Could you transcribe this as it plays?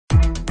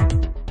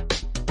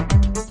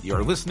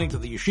You're listening to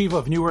the Yeshiva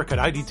of Newark at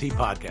IDT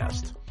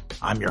podcast.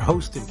 I'm your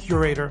host and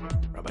curator,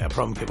 Rabbi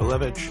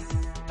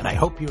Kivelevitz, and I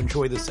hope you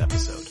enjoy this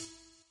episode.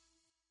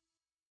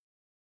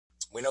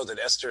 We know that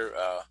Esther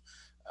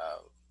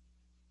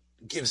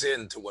gives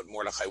in to what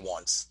Mordechai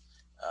wants,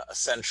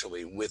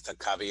 essentially with a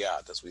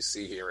caveat, as we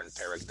see here in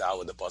Perek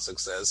Daled. The pasuk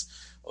says,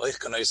 "Oich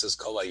kanoises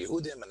kol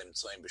haYehudim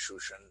animtzoim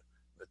b'Shushan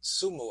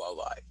v'tzumu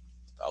alai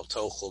v'al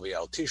tochlu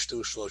v'al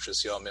tishtu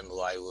shloshes yomim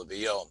l'layla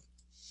v'yom."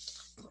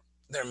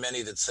 There are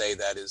many that say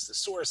that is the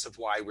source of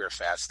why we're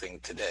fasting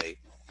today.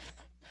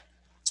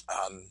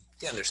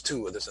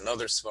 There's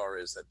another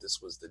svar is that this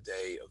was the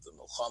day of the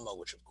Milchama,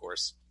 which of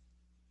course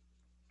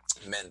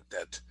meant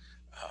that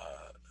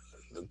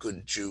the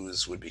good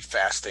Jews would be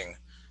fasting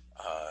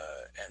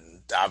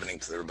and davening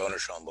to the Ribono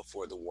Shalom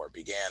before the war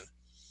began.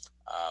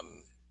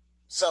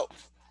 So,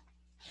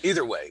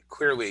 either way,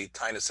 clearly,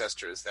 Tainus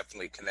Esther is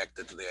definitely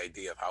connected to the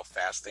idea of how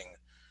fasting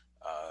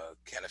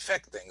can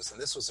affect things.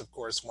 And this was, of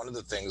course, one of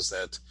the things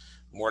that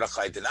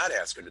Mordechai did not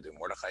ask her to do.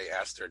 Mordechai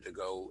asked her to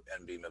go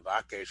and be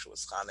mevakesh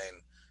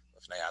l'schanein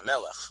l'fnei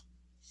HaMelech.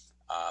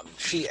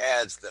 She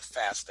adds the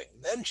fasting.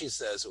 Then she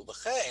says,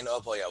 "U'v'chein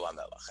avoy el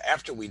HaMelech."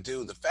 After we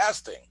do the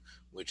fasting,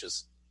 which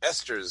is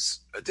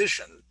Esther's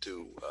addition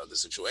to the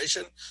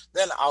situation,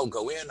 then I'll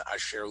go in,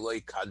 asher lo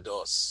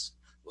chados,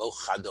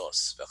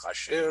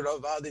 v'chasher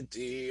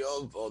avaditi.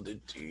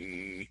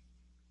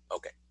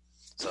 Okay,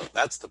 so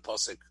that's the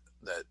pasuk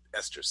that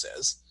Esther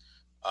says.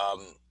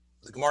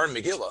 The Gemara in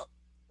Megillah,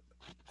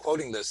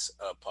 quoting this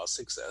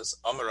pasuk, says,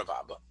 "Amar Rav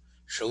Abba,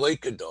 shaloi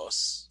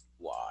kados."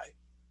 Why?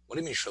 What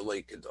do you mean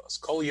shaloi kados?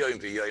 Kol yoyim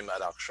v'yoyim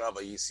ad achshav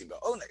yisi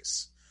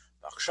ba'ones,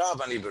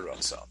 v'achshav ani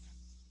b'rotzon.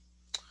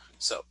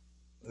 So,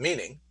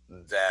 meaning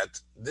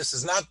that this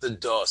is not the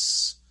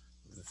dos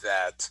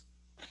that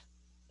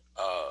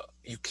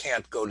you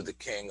can't go to the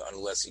king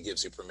unless he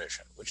gives you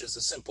permission, which is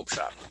the simple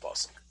pshat in the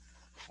pasuk.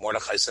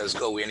 Mordechai says,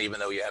 "Go in even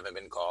though you haven't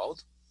been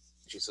called."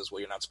 She says, "Well,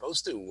 you're not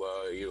supposed to.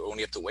 You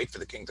only have to wait for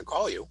the king to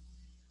call you."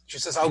 She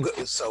says, "I'll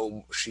go."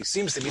 So she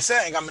seems to be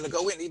saying, "I'm going to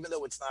go in even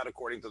though it's not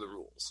according to the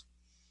rules."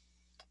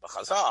 But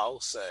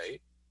Chazal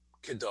say,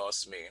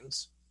 "Kedos"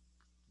 means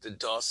the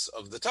dos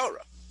of the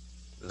Torah.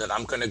 That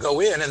I'm going to go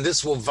in, and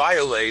this will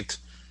violate,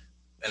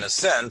 in a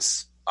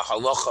sense, a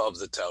halacha of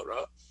the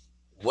Torah.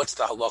 What's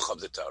the halacha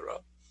of the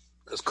Torah?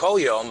 Because kol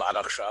yom ad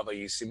achshav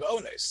yisi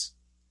ba'ones.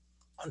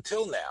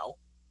 Until now,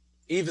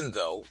 even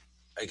though,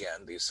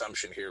 again, the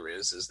assumption here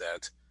is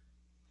that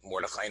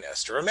Mordechai and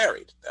Esther are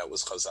married. That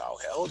was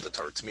Chazal held. The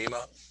Torah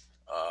T'mima,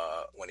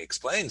 when he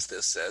explains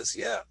this, says,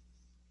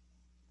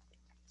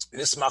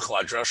 Nismach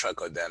la'drasha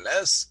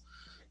kodemes,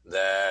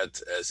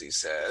 that, as he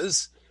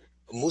says,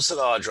 Musa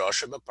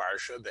la'drasha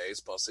b'parsha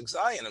beis pasuk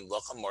zayin and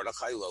locha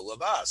Mordechai lo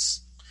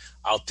labas,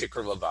 al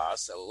tikr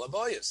labas el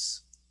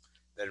laboyis.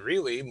 That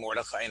really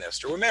Mordechai and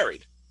Esther were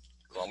married.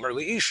 Klomer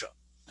li'isha.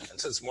 And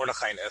since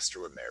Mordechai and Esther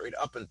were married,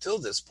 up until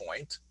this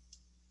point,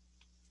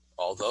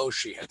 although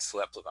she had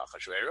slept with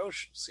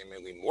Achashverosh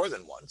seemingly more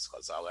than once,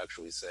 Chazal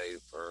actually say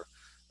for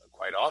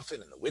quite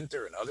often in the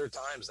winter and other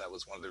times, that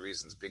was one of the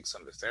reasons big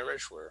son of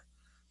Hersh were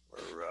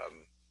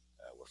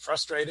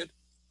frustrated.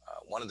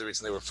 One of the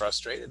reasons they were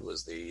frustrated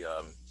was the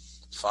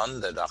fun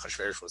that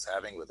Achashverosh was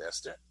having with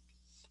Esther.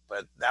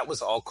 But that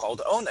was all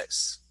called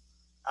ones.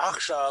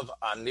 Achshav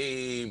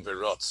ani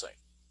berotzin.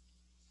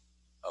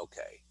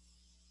 Okay.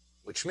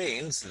 Which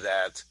means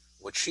that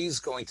what she's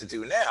going to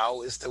do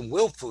now is to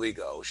willfully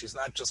go. She's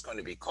not just going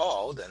to be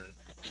called and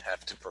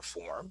have to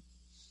perform,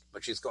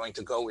 but she's going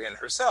to go in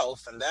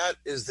herself, and that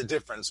is the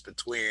difference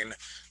between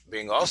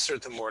being osir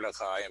to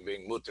Mordechai and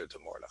being mutter to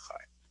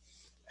Mordechai.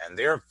 And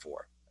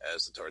therefore,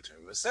 as the Torah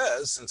T'mima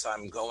says, since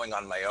I'm going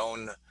on my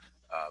own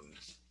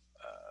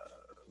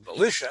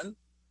volition,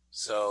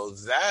 so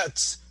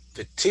that's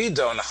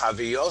v'tidon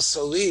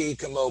haviyosali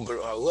kamo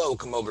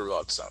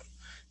berotzon.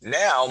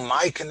 Now,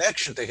 my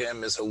connection to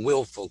him is a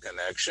willful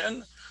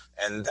connection,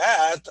 and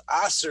that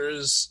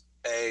asers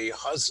a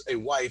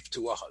wife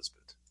to a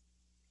husband.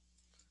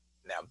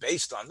 Now,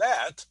 based on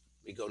that,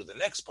 we go to the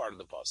next part of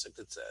the pasuk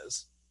that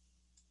says,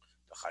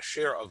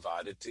 "V'chasher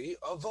avaditi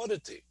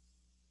avoditi,"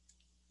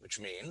 which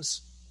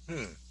means,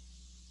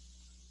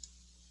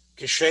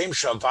 "Kishem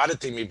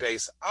shavaditi mi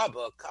beis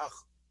Abba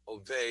kach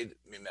oved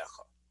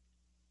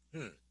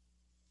mimecha,"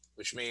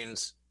 which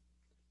means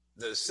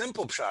the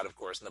simple pshat, of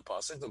course, in the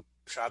pasuk, the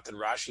pshat that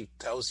Rashi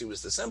tells you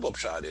is the simple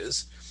pshat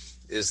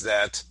is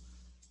that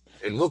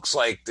it looks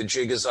like the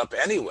jig is up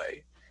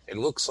anyway. It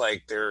looks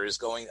like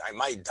I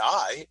might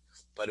die,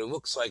 but it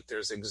looks like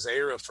there's a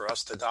gzeira for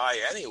us to die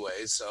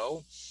anyway,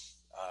 so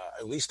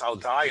at least I'll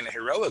die in a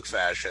heroic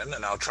fashion,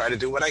 and I'll try to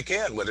do what I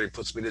can, whether he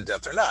puts me to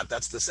death or not.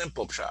 That's the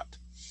simple pshat.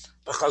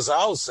 But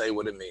Chazal say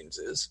what it means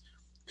is,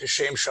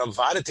 Kishem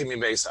shavadati mi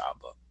beis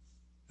Abba.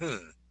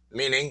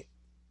 Meaning,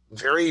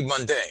 very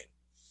mundane.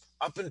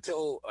 Up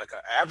until like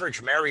an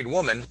average married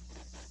woman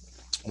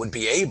would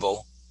be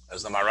able,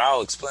 as the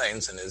Maharik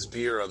explains in his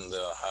beer on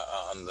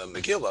the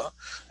Megillah,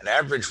 an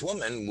average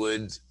woman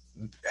would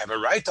have a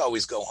right to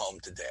always go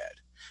home to dad.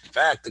 In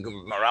fact, the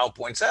Maharal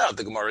points out,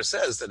 the Gemara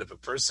says that if a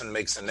person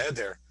makes a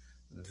neder,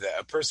 that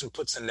a person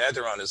puts a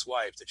neder on his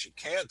wife that she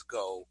can't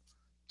go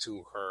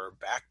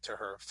back to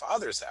her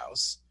father's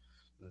house,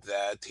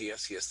 that he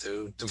has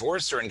to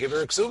divorce her and give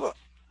her a ksuba.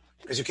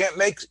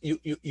 Because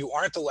you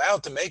aren't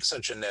allowed to make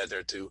such a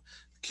neder to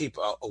keep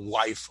a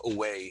wife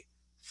away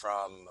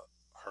from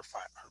her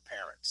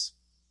parents.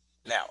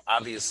 Now,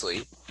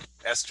 obviously,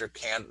 Esther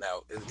can't.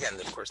 Now, again,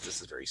 of course,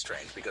 this is very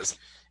strange because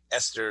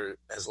Esther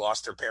has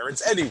lost her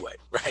parents anyway,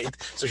 right?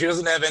 So she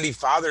doesn't have any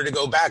father to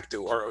go back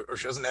to, or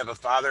she doesn't have a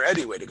father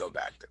anyway to go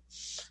back to.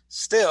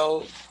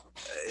 Still,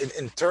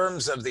 in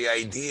terms of the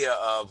idea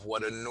of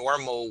what a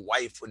normal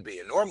wife would be,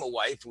 a normal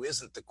wife who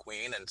isn't the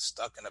queen and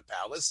stuck in a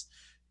palace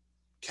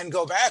can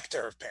go back to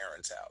her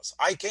parents' house.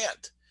 I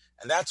can't.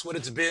 And that's what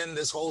it's been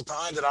this whole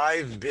time that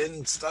I've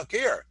been stuck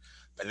here.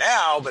 But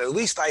at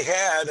least I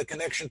had a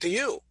connection to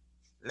you.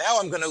 Now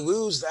I'm going to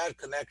lose that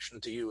connection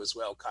to you as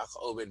well,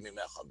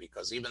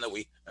 because even though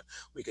we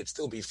could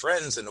still be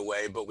friends in a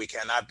way, but we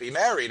cannot be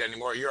married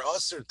anymore.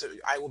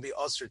 I will be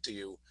usher to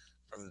you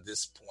from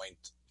this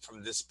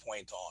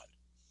point on.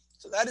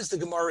 So that is the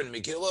Gemara in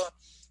Megillah.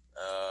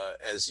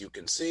 As you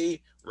can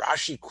see,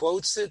 Rashi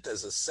quotes it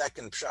as a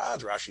second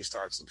pshat. Rashi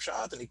starts the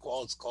pshat, and he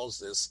calls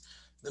this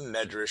the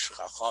Medrash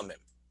Chachamim.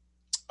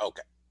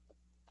 Okay.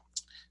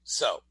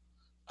 So,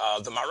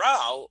 the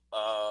Maharal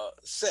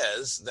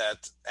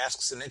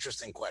asks an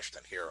interesting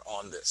question here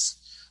on this.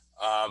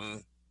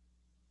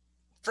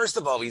 First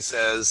of all, he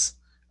says,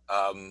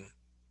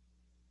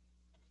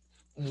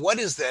 what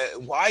is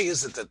that? Why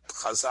is it that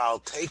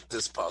Chazal take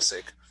this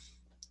pasuk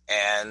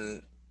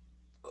and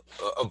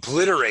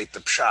obliterate the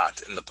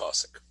pshat in the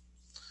pasuk?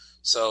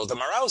 So the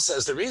Maharal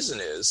says the reason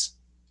is,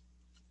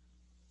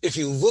 if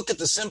you look at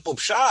the simple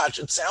pshat,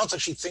 it sounds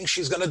like she thinks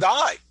she's going to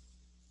die.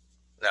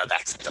 Now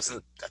that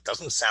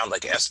doesn't sound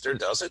like Esther,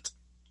 does it?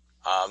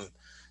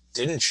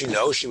 Didn't she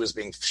know she was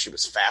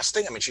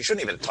fasting? I mean, she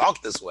shouldn't even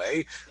talk this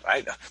way,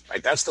 right?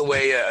 Right. That's the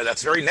way.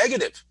 That's very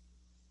negative,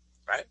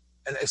 right?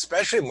 And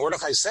especially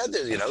Mordechai said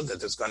that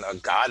that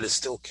God is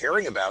still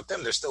caring about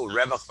them. They're still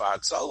revach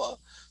v'atzola.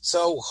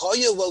 So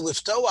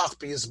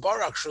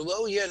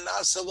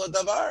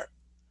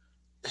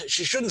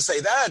she shouldn't say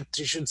that.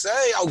 She should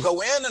say, "I'll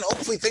go in and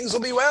hopefully things will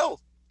be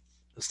well,"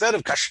 instead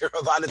of kasher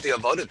avadati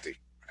avodati.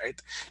 Right?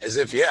 As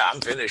if,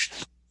 I'm finished.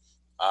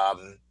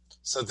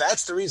 So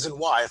that's the reason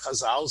why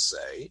Chazal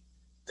say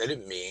that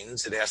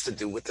it has to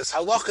do with this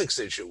halachic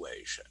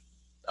situation.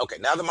 Okay,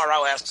 now the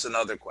Maharal asks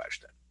another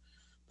question.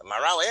 The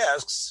Maharal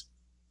asks,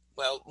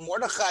 well,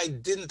 Mordechai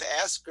didn't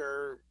ask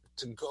her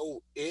to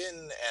go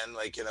in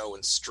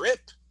and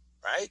strip,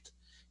 right?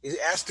 He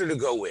asked her to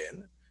go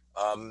in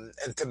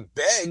and to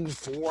beg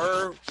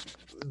for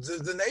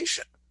the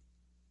nation.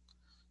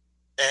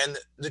 And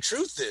the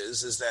truth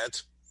is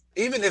that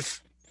even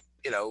if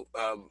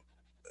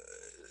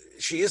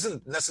she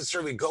isn't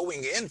necessarily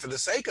going in for the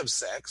sake of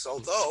sex,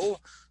 although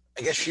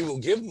I guess she will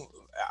give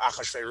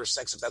Achashverosh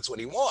sex if that's what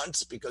he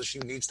wants, because she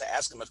needs to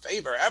ask him a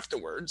favor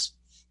afterwards.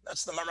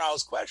 That's the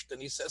Maharal's question.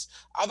 He says,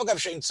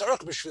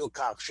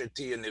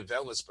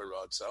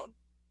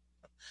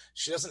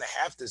 she doesn't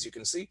have to, as you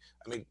can see.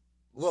 I mean,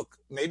 look,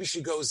 maybe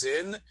she goes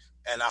in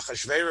and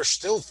Achashverosh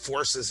still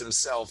forces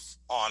himself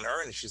on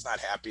her and she's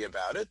not happy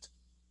about it.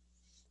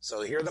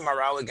 So here the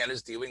Maharal again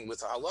is dealing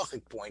with a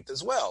halachic point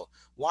as well.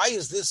 Why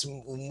is this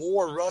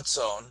more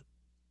ratzon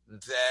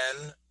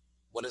than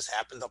what has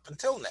happened up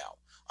until now?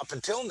 Up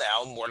until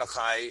now,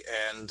 Mordechai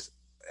and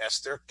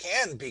Esther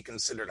can be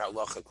considered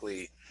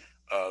halachically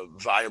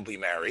viably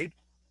married,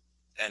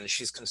 and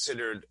she's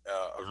considered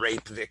a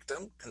rape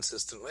victim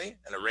consistently,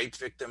 and a rape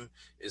victim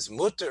is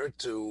mutter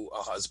to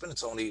a husband.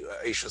 It's only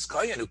Eishes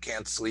Kayan who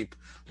can't sleep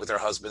with her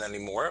husband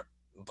anymore.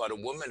 But a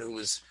woman who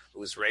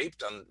was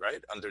raped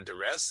under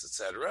duress,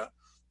 etc.,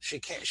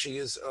 she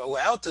is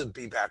allowed to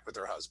be back with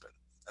her husband.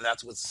 And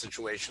that's what the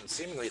situation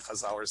seemingly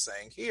Chazal are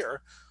saying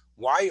here.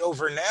 Why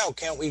over now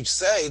can't we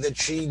say that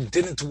she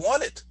didn't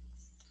want it?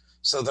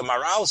 So the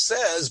Maharal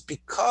says,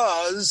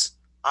 because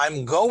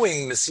I'm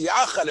going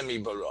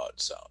misiyachademi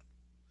baratzon,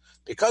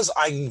 because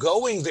I'm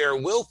going there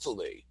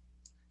willfully,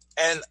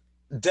 and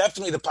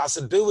definitely the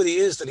possibility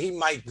is that he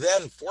might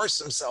then force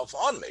himself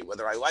on me,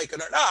 whether I like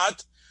it or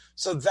not.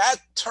 So that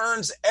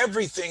turns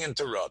everything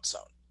into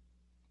ratzon.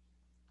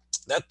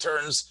 That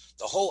turns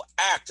the whole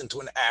act into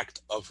an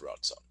act of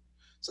ratzon.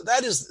 So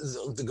that is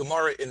the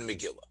Gemara in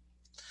Megillah.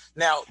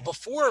 Now,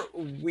 before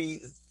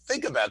we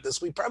think about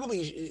this, we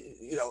probably,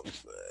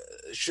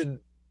 should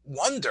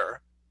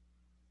wonder,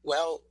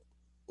 well,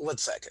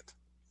 let's second.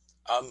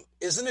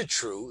 Isn't it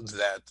true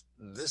that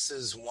this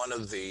is one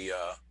of the,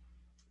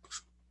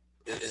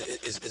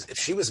 if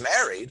she was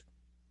married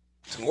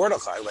to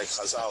Mordechai, like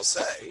Chazal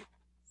say,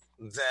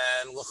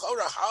 then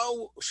l'chora,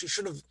 how she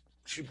should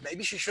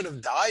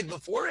have died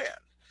beforehand.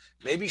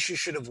 Maybe she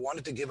should have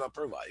wanted to give up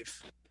her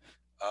life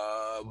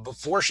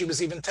before she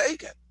was even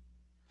taken,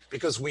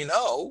 because we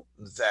know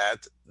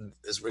that,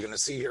 as we're going to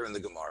see here in the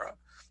Gemara,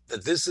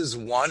 that this is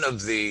one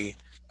of the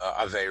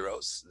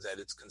averos that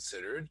it's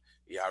considered.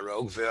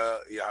 Yarog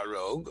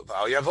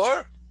v'al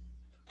yavor,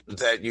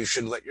 that you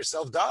should let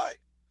yourself die.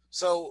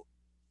 So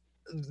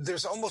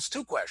there's almost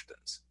two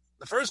questions.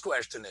 The first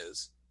question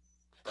is,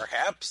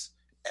 perhaps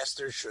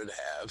Esther should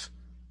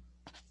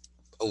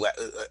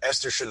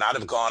not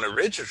have gone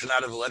originally, should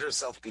not have let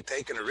herself be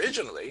taken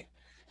originally,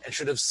 and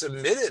should have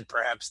submitted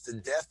perhaps to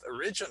death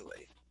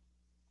originally.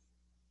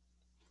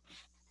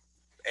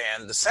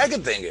 And the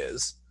second thing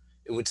is,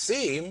 it would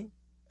seem,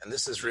 and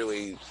this is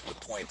really the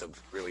point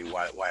of really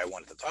why I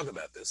wanted to talk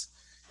about this,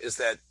 is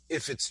that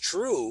if it's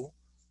true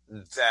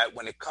that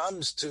when it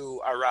comes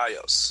to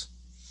arayos,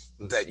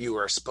 that you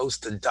are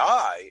supposed to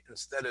die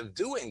instead of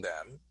doing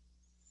them,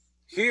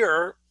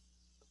 here,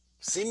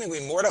 seemingly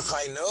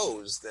Mordechai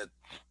knows that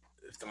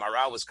if the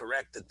Maral was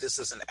correct, that this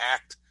is an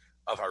act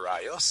of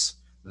arayos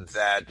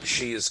that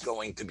she is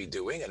going to be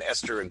doing, and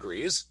Esther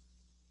agrees.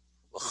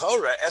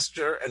 L'chora,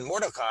 Esther and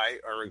Mordechai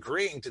are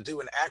agreeing to do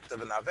an act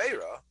of an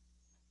Aveira.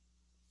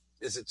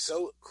 Is it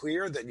so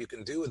clear that you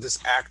can do this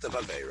act of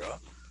Aveira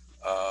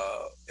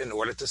in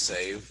order to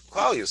save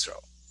Klal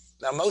Yisrael?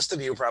 Now, most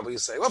of you probably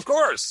say, well, of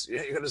course,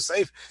 you're going to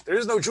save, there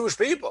is no Jewish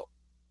people.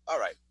 All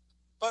right.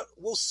 But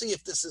we'll see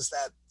if this is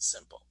that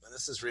simple. And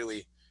this is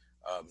really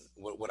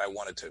what I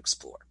wanted to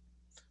explore.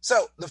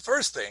 So the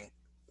first thing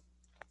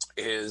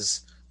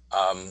is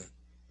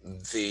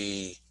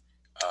the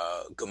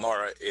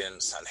Gemara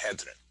in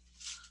Sanhedrin.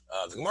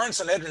 The Gemara in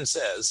Sanhedrin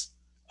says,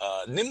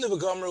 Nimna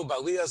v'gomru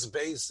b'aliyas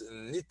beis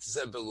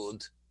nitze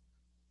belud.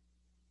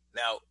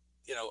 Now,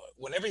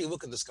 whenever you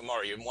look at this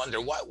Gemara, you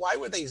wonder, why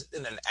were they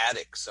in an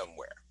attic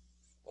somewhere?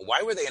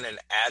 Why were they in an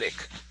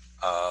attic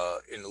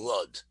in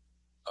Lud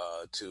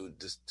to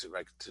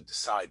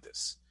decide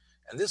this?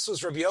 And this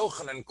was Rabbi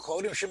Yochanan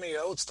quoting Shimei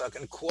Yotztak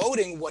and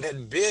quoting what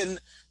had been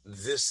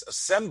this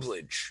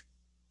assemblage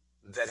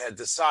that had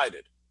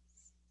decided.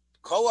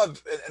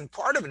 And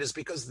part of it is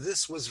because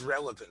this was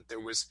relevant.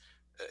 It was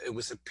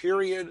a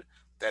period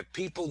that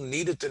people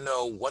needed to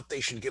know what they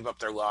should give up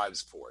their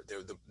lives for.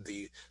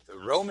 The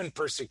Roman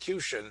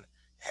persecution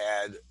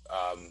had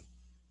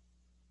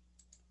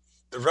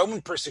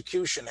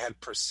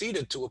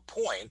proceeded to a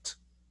point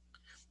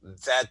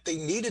that they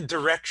needed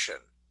direction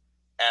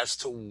as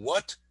to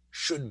what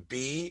should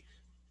be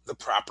the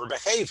proper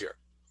behavior.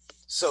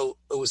 So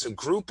it was a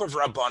group of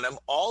Rabbanim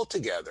all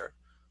together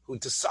who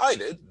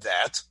decided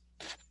that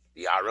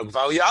Yarog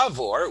Val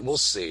Yavor, we'll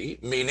see,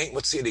 meaning,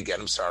 let's see it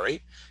again, I'm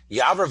sorry.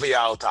 Yavor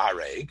V'yal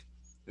Tahareg,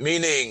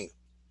 meaning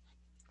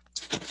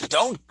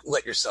don't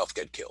let yourself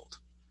get killed.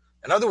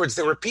 In other words,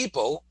 there were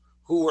people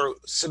who were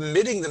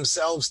submitting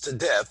themselves to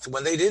death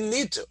when they didn't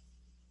need to.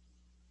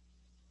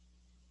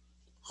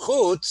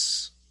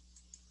 Chutz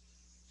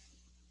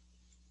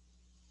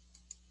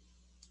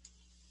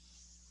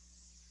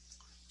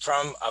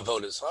from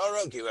Avodah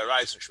Zarah, Gilui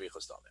Arayos, and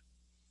Shvichas Damim.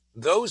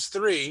 Those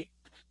three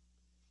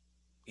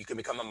you can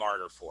become a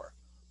martyr for.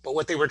 But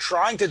what they were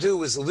trying to do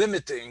was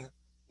limiting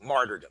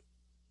martyrdom.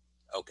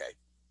 Okay.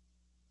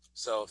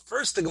 So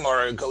first the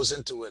Gemara goes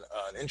into an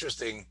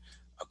interesting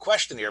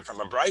question here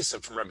from a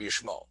brisa from Rabbi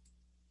Yishmael.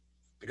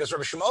 Because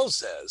Rabbi Yishmael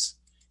says,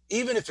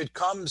 even if it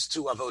comes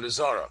to Avodah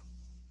Zarah,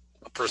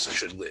 a person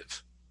should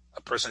live.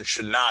 A person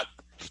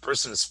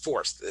is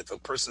forced. If a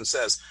person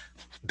says,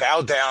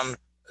 bow down,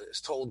 is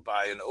told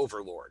by an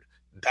overlord,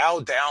 bow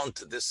down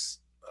to this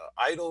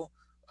idol,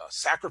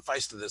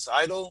 sacrifice to this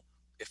idol,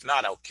 if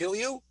not, I'll kill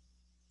you.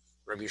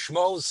 Rabbi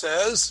Yishmael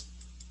says,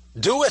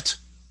 do it.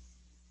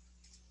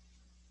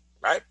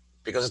 Right?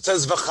 Because it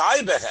says,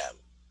 v'chai behem,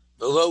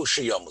 v'lo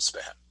sheyomus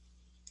behem.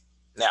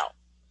 Now,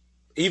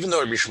 even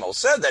though Rabbi Yishmael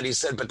said that, he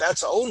said, but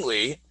that's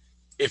only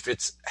if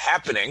it's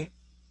happening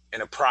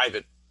in a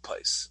private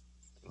place.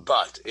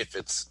 But if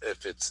it's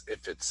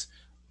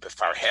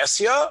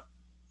b'farhesia,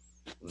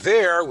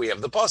 there we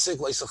have the pasuk,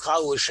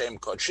 le'sachal l'shem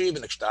kodshi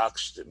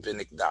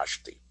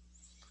v'nikdashti,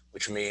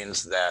 which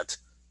means that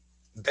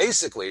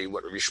basically,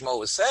 what Rabbi Yishmael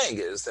was saying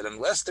is that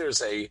unless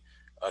there's a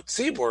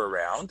tzibur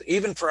around,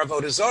 even for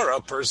Avodah Zarah,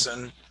 a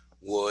person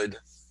would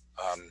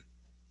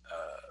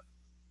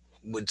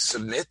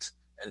submit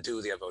and do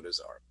the Avodah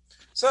Zarah.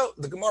 So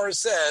the Gemara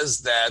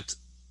says that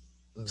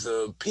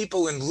the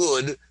people in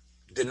Lud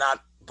did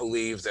not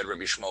believe that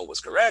Rabbi Yishmael was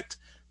correct.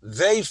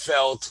 They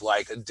felt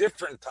like a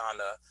different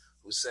Tana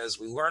who says,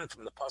 we learn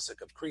from the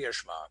pasuk of Kriya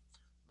Shema,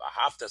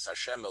 V'ahavtas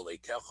Hashem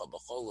Elokecha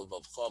b'chol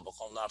levavcha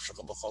b'chol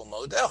nafshecha b'chol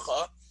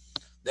modecha,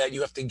 that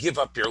you have to give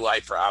up your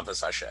life for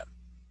Avos Hashem.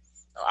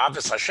 Now,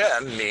 Avos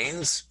Hashem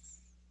means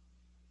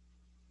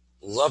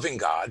loving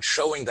God,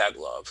 showing that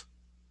love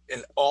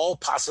in all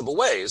possible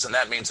ways. And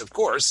that means, of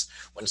course,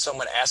 when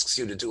someone asks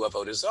you to do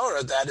Avodah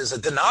Zarah, that is a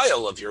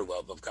denial of your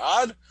love of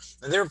God.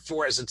 And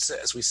therefore, as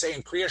we say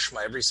in Kriya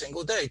Shema every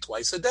single day,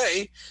 twice a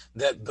day,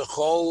 that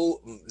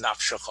b'chol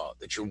nafshecha,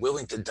 that you're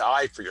willing to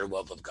die for your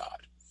love of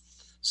God.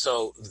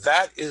 So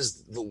that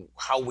is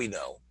how we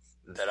know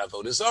that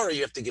Avodah Zarah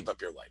you have to give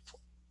up your life for.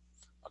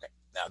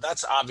 Now,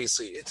 that's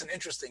obviously, it's an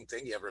interesting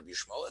thing. You have Rabbi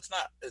Yishmael.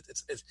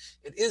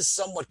 It is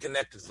somewhat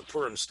connected to the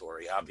Purim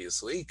story,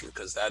 obviously,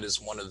 because that is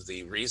one of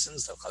the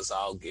reasons that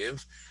Chazal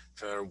give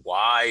for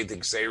why the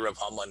Gzeira of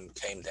Haman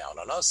came down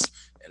on us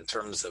in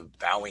terms of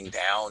bowing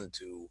down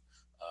to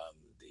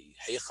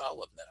the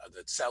Heichal,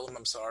 the Tselem,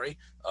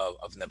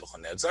 of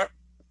Nebuchadnezzar.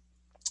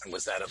 And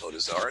was that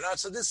Avodah Zarah or not?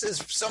 So this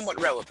is somewhat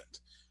relevant.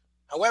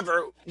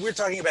 However, we're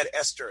talking about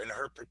Esther in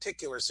her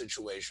particular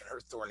situation, her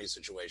thorny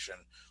situation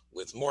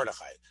with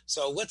Mordechai.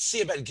 So let's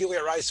see about Gilui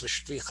Arais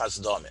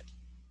v'Shvichas Damim.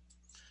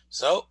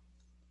 So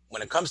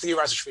when it comes to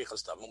Yiras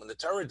Shvichas Damim, when the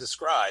Torah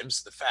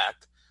describes the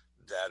fact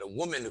that a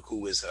woman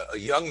who is a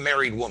young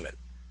married woman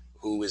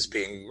who is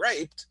being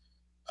raped,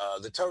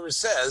 the Torah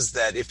says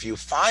that if you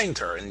find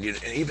her, and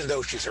even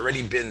though she's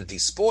already been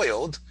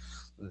despoiled,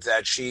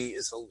 that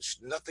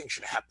nothing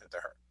should happen to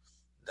her.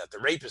 That the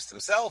rapist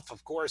himself,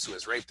 of course, who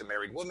has raped a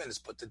married woman, is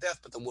put to death,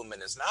 but the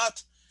woman is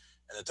not.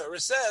 And the Torah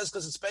says,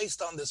 because it's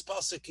based on this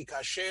pasuk, Ki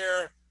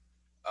kasher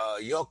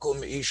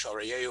yokum ish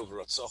hareyehu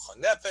v'rotzocha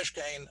nefesh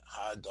kein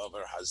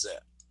hadavar hazeh.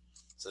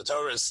 So the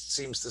Torah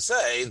seems to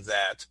say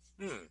that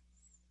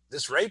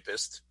this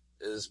rapist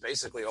is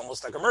basically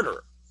almost like a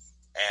murderer.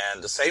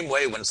 And the same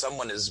way when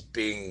someone is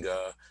being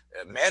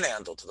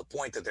manhandled to the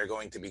point that they're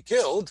going to be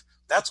killed,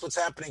 that's what's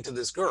happening to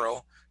this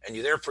girl, and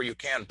therefore you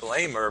can't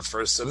blame her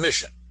for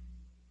submission.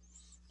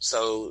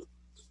 So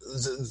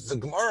the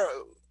Gemara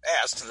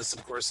asks, and this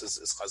of course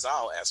is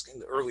Chazal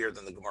asking, earlier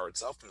than the Gemara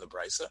itself from the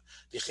Brisa,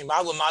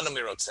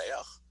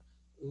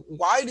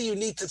 why do you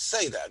need to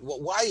say that?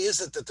 Well, why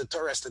is it that the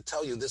Torah has to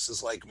tell you this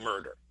is like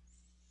murder?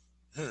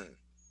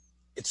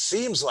 It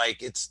seems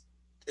like it's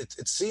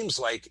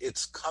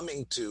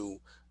coming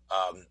to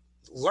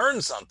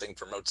learn something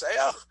from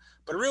Rotzeach,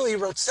 but really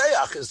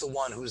Rotzeach is the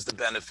one who's the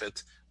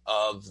benefit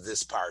of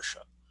this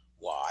parsha.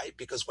 Why?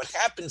 Because what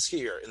happens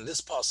here in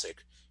this pasuk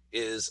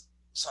is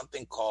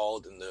something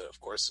called, and of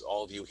course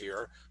all of you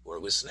here who are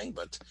listening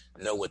but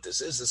know what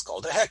this is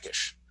called a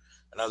hekesh.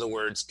 In other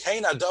words,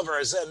 Kain Adavar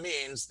Hazeh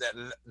means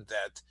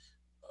that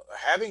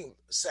having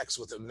sex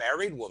with a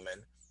married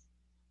woman,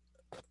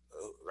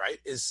 right,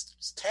 is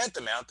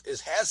tantamount,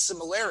 has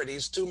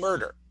similarities to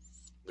murder,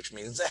 which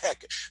means a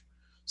hekesh.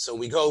 So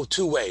we go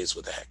two ways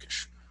with a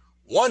hekesh.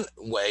 One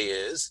way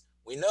is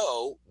we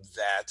know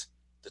that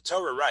the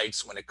Torah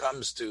writes when it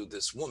comes to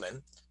this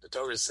woman, the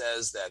Torah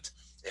says that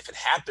if it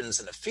happens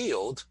in a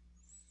field,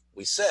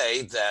 we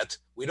say that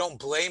we don't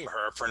blame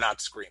her for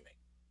not screaming,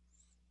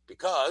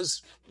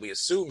 because we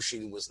assume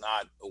she was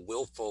not a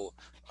willful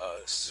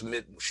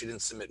she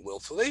didn't submit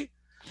willfully,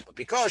 but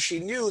because she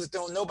knew that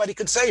nobody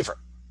could save her.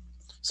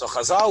 So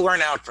Chazal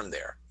learn out from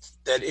there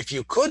that if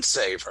you could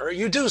save her,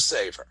 you do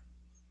save her,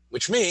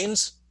 which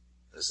means,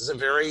 this is a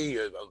very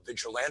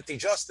vigilante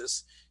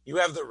justice, you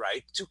have the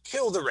right to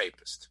kill the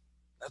rapist.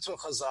 That's what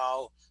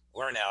Chazal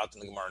learn out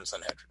in the Gemara in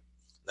Sanhedrin.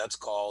 That's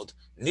called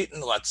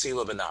Nitin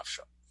Latzila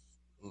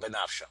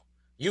Benafsho.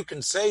 You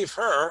can save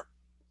her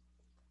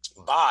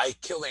by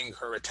killing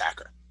her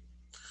attacker.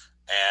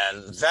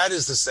 And that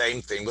is the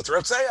same thing with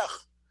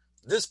Rotzeach.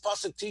 This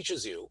pasuk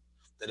teaches you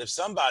that if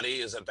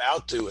somebody is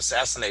about to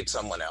assassinate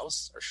someone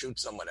else or shoot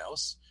someone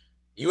else,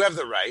 you have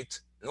the right.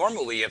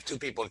 Normally you have two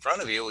people in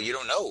front of you, you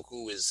don't know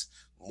who is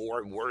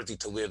more worthy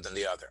to live than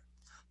the other.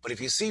 But if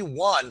you see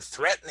one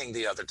threatening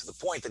the other to the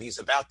point that he's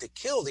about to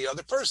kill the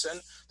other person,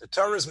 the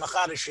Torah is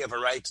machadish, you have a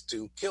right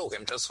to kill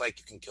him, just like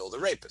you can kill the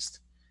rapist,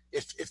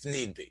 if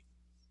need be.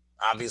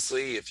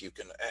 Obviously, if you're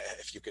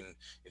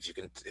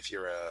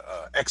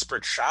a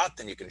expert shot,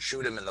 then you can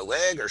shoot him in the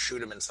leg or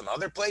shoot him in some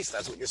other place.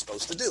 That's what you're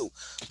supposed to do.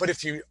 But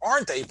if you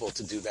aren't able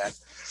to do that,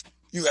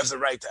 you have the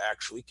right to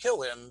actually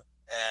kill him,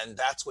 and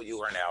that's what you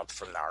learn out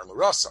from Nar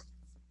Murasa.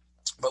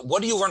 But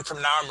what do you learn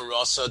from Nar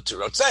Murasa to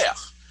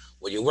Rotzeach?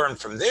 What you learn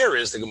from there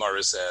is, the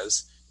Gemara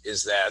says,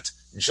 is that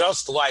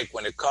just like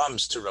when it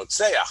comes to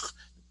Rotzeach,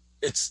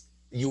 it's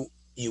you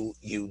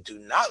do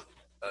not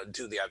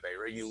do the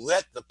Aveira, you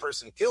let the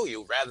person kill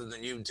you rather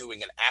than you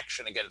doing an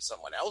action against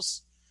someone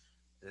else.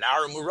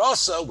 Nar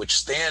Murasa, which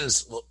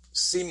stands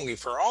seemingly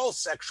for all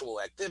sexual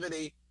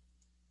activity,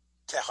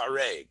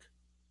 Tehareg.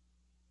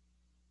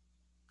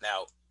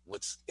 Now,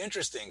 what's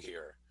interesting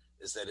here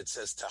is that it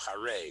says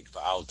Tehareg,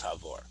 Va'al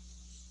Tavor.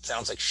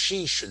 Sounds like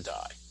she should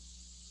die.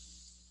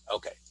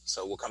 Okay,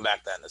 so we'll come back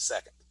to that in a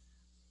second.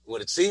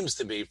 What it seems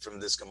to be from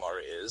this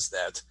Gemara is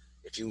that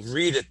if you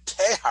read it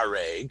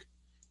Tehareg,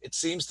 it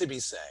seems to be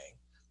saying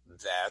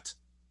that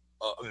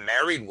a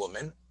married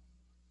woman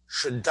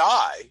should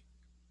die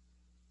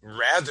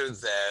rather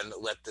than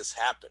let this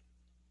happen.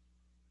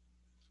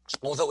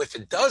 Although if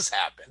it does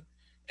happen,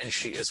 and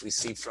she, as we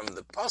see from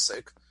the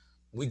pasuk,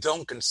 we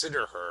don't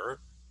consider her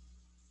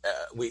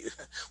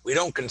we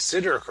don't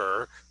consider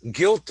her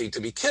guilty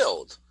to be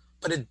killed,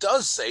 but it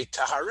does say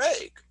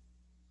tahareg.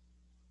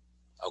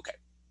 Okay.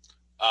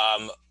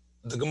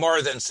 The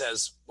Gemara then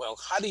says, well,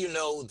 how do you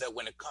know that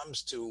when it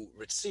comes to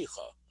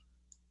ritzicha,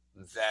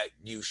 that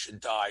you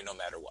should die no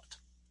matter what?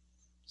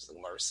 So the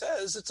Gemara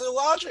says, it's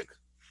illogic.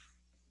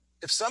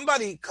 If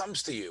somebody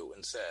comes to you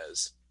and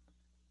says,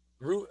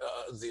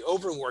 the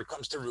overlord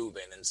comes to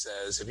Reuben and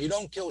says, if you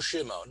don't kill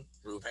Shimon,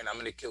 Reuben, I'm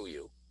going to kill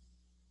you.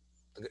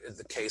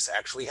 The case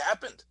actually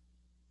happened.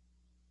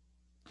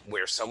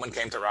 where someone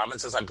came to Rabbi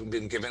and says, I've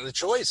been given the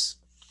choice.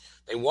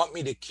 They want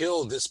me to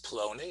kill this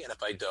Ploni, and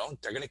if I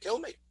don't, they're going to kill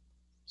me.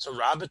 So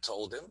Rabbi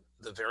told him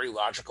the very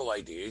logical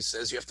idea. He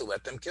says, you have to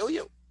let them kill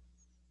you.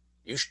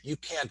 You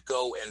can't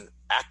go and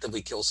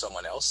actively kill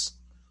someone else.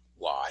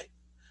 Why?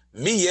 Of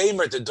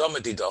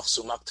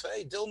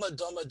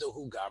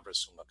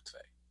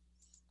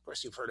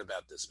course, you've heard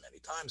about this many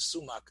times.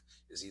 Sumak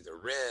is either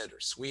red or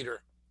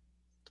sweeter.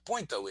 The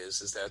point, though, is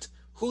that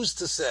who's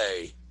to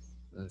say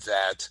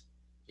that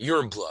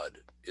your blood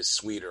is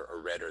sweeter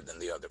or redder than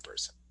the other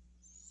person?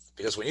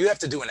 Because when you have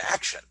to do an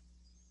action,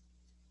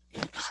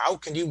 how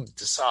can you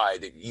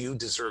decide that you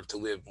deserve to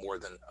live more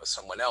than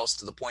someone else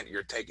to the point that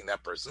you're taking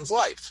that person's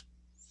life?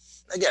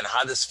 Again,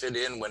 how does this fit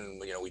in when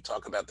we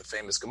talk about the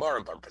famous Gemara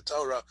about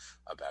Torah,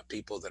 about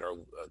people that are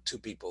two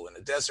people in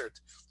a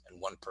desert, and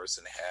one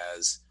person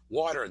has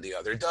water, the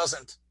other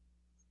doesn't?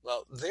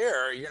 Well,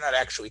 there you're not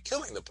actually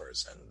killing the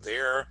person.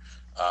 There,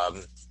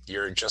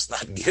 you're just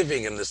not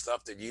giving him the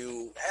stuff that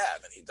you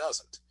have, and he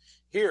doesn't.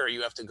 Here,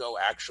 you have to go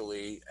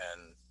actually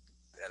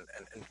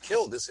and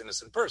kill this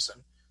innocent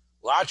person.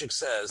 Logic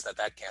says that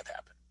can't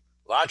happen.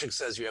 Logic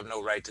says you have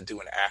no right to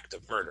do an act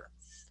of murder.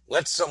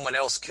 Let someone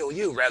else kill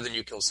you rather than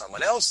you kill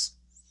someone else.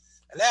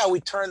 And now we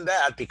turn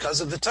that, because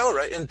of the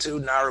Torah, into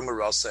Nara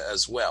Marasa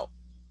as well.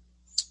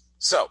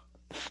 So,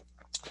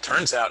 it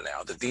turns out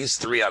now that these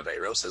three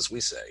Averos, as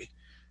we say,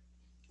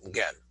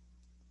 again,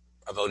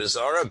 Avodah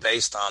Zarah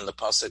based on the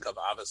pasuk of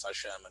Avos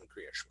Hashem and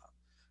Kriyat Shema.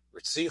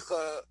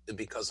 Ritzicha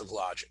because of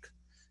logic.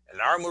 And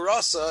Nara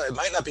Marasa, it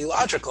might not be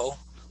logical,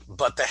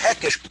 but the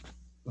Hekesh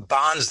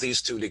bonds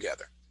these two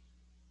together.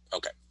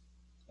 Okay,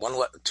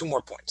 two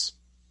more points.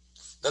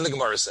 Then the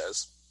Gemara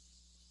says,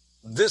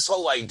 this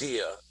whole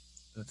idea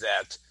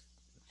that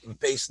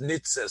Beis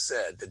Nitzah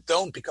said that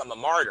don't become a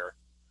martyr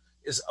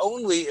is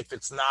only if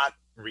it's not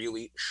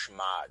really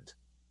shmad.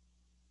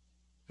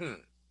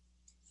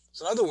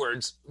 So in other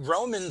words,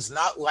 Romans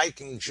not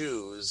liking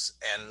Jews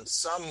and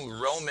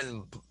some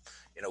Roman,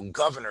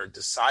 governor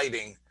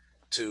deciding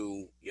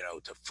to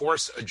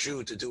force a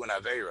Jew to do an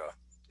Aveira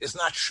is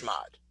not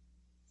shmad.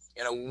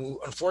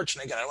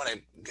 Unfortunately, again, I don't want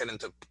to get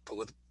into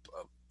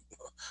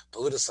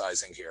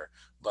politicizing here,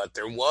 but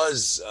there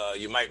was,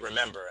 you might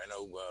remember, I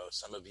know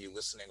some of you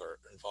listening are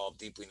involved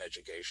deeply in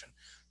education,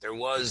 there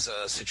was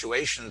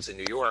situations in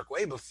New York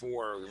way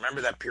before,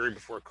 remember that period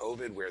before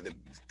COVID where the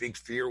big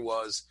fear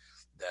was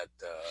that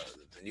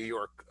the New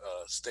York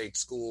state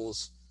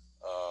schools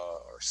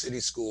or city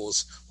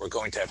schools were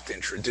going to have to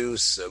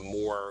introduce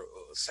more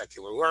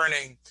secular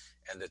learning,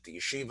 and that the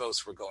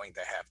yeshivos were going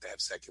to have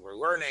secular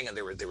learning, and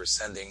they were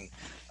sending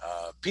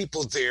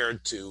people there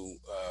to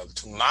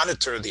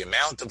monitor the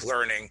amount of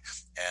learning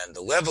and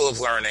the level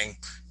of learning.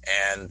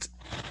 And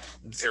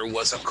there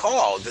was a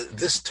call.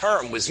 This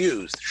term was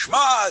used.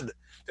 Shmad.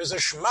 There's a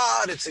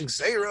shmad. It's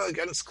Xera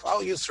against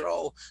Klal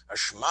Yisrael. A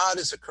shmad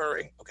is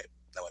occurring. Okay,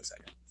 now 1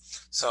 second.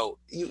 So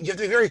you have to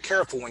be very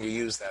careful when you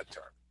use that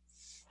term.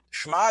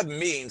 Shmad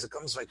means, it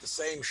comes like the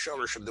same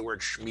shorish of the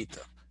word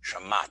shmita,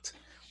 shamat,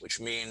 which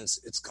means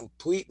it's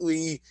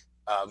completely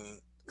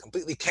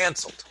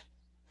canceled,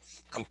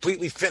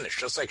 completely finished.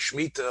 Just like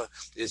Shemitah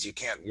is you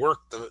can't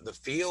work the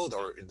field,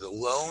 or the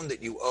loan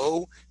that you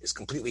owe is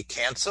completely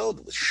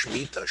canceled with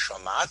Shemitah,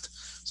 Shamat.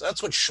 So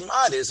that's what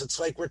Shemad is. It's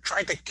like we're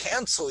trying to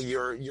cancel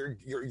your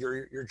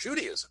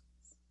Judaism.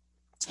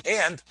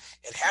 And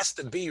it has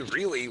to be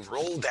really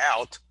rolled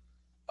out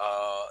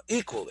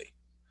equally.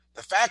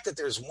 The fact that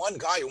there's one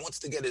guy who wants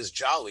to get his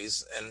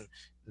jollies, and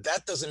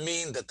that doesn't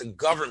mean that the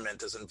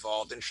government is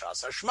involved in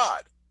Shas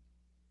HaShmad.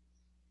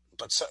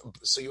 But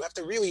so you have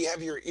to really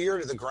have your ear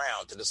to the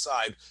ground to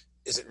decide,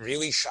 is it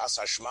really Shas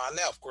HaShmad?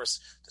 Now, of course,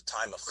 the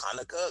time of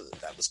Hanukkah,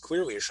 that was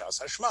clearly a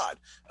Shas HaShmad.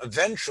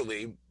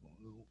 Eventually,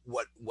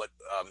 what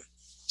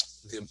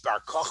the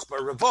Bar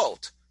Kokhba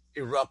revolt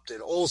erupted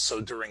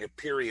also during a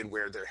period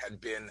where there had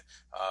been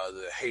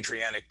the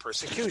Hadrianic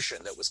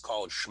persecution that was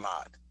called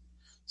Shmad.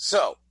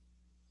 So,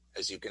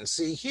 as you can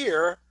see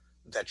here,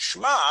 that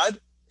Shmad,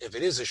 if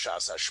it is a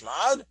Shas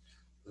HaShmad,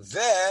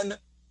 then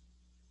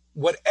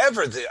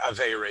whatever the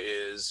Aveira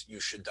is, you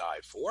should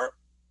die for.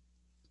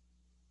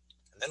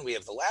 And then we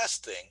have the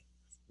last thing,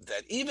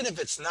 that even if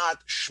it's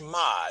not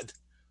Shmad,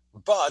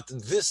 but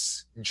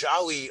this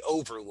jolly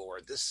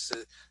overlord, this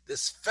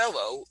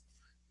fellow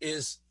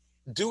is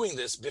doing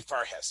this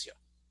bifar hesya.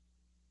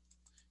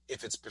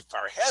 If it's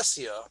bifar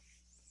hesya,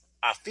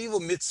 afilu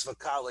mitzvah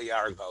kala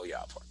yarg val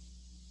yavor.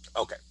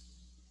 Okay.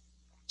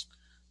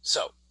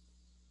 So,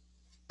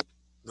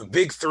 the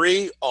big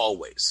three,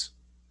 always.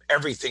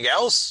 Everything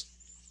else,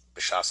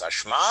 b'shas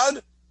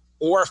hashmad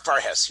or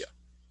farhesya.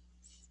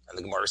 And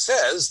the Gemara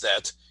says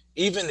that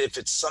even if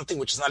it's something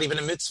which is not even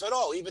a mitzvah at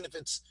all, even if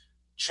it's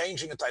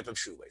changing a type of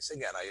shoelace.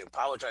 Again, I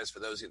apologize for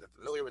those of you that are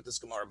familiar with this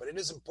Gemara, but it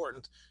is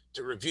important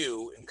to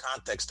review in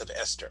context of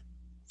Esther.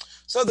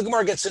 So the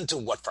Gemara gets into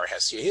what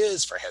farhesya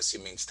is. Farhesya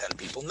means 10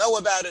 people know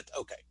about it.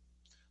 Okay.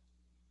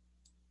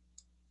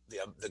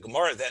 The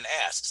Gemara then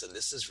asks, and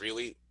this is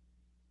really,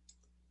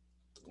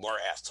 the Gemara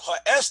asks,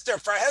 Esther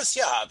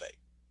farhesya have.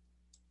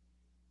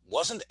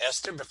 Wasn't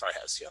Esther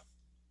b'farhesya?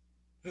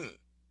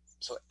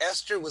 So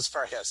Esther was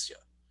farhesya.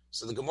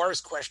 So the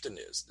Gemara's question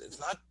is,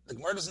 the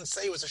Gemara doesn't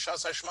say it was a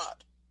shas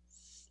hashmad.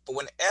 But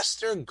when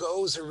Esther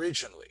goes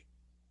originally,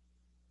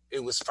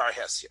 it was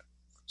farhesya.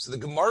 So the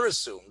Gemara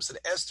assumes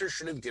that Esther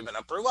should have given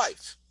up her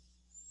life.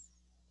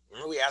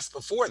 Remember we asked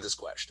before this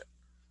question.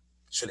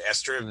 Should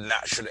Esther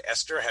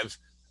have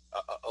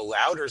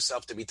allowed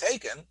herself to be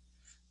taken?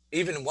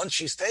 Even once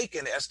she's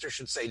taken, Esther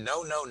should say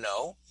no, no,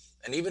 no.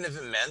 And even if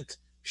it meant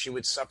she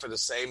would suffer the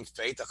same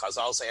fate that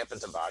Chazal say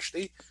happened to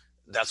Vashti,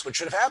 that's what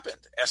should have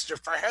happened. Esther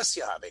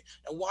farhesya habe.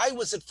 And why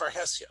was it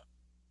farhesya?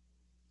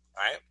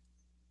 Right?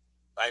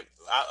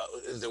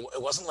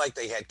 It wasn't like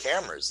they had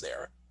cameras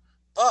there,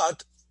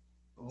 but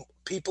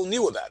people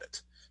knew about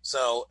it.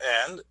 So,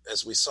 and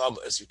as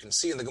you can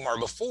see in the Gemara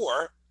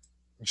before,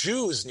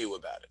 Jews knew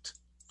about it.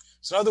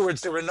 So in other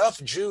words, there were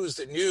enough Jews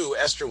that knew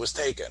Esther was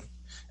taken,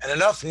 and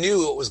enough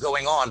knew what was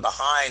going on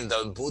behind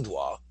the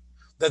boudoir,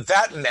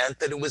 that meant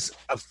that it was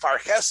a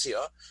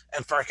farhesya,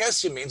 and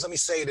farhesya means, let me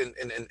say it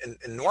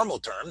in normal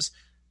terms,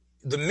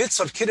 the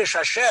mitzvah of Kiddush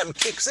Hashem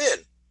kicks in,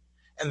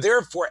 and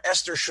therefore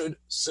Esther should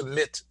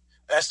submit.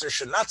 Esther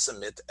should not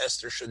submit,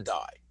 Esther should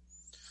die.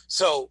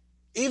 So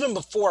even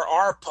before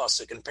our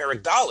pasuk in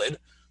Perek Daled,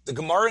 the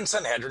Gemara in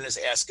Sanhedrin is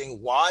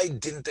asking, why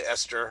didn't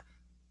Esther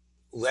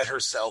let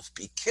herself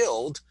be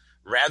killed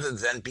rather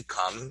than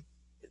become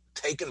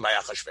taken by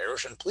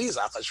Achashverosh and please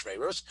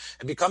Achashverosh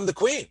and become the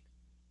queen?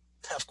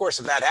 Of course,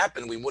 if that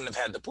happened, we wouldn't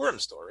have had the Purim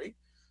story.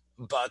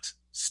 But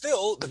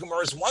still, the Gemara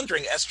is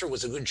wondering, Esther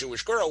was a good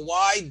Jewish girl.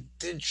 Why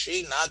did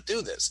she not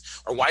do this?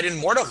 Or why didn't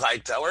Mordechai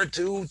tell her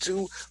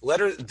to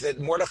let her,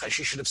 that Mordechai,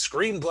 she should have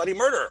screamed bloody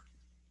murder,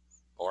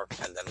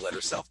 and then let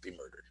herself be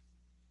murdered?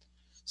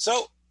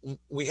 So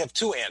we have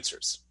two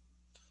answers.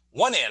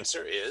 One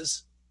answer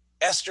is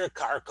Esther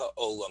Karka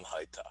Olam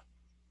Haita.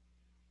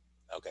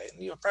 Okay,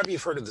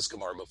 you've heard of this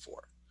Gemara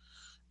before.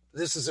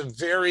 This is a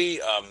very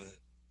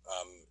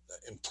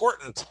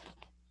important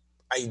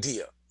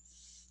idea.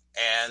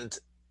 And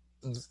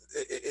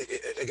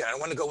again, I don't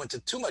want to go into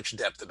too much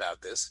depth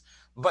about this,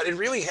 but it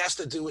really has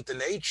to do with the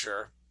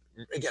nature.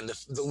 Again,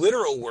 the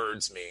literal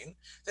words mean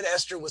that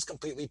Esther was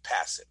completely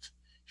passive.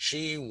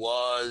 She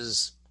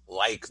was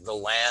like the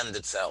land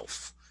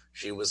itself.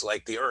 She was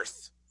like the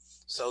earth.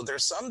 So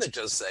there's some that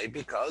just say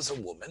because a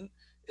woman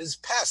is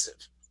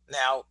passive.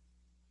 Now,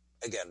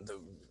 again,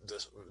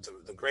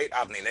 the great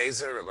Avnei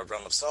Nezer, Rabbi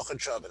Avraham of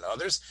Sochachav, and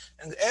others,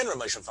 and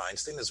Moshe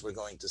Feinstein, as we're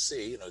going to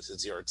see, it's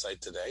his yard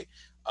site today,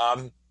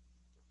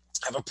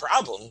 have a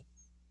problem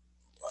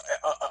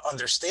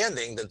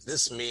understanding that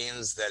this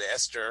means that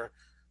Esther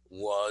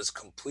was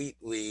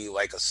completely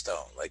like a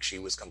stone, like she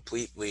was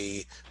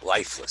completely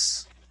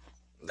lifeless.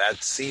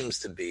 That seems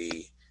to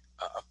be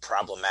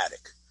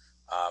problematic.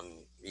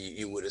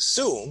 You would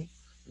assume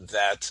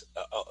that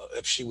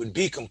if she would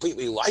be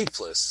completely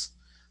lifeless,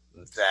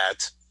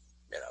 that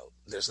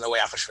there's no way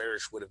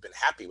Achashverosh would have been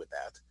happy with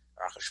that,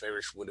 or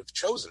Achashverosh would have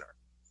chosen her.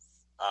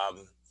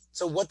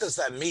 So what does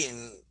that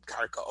mean,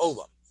 Karka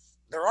Olam?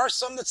 There are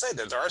some that say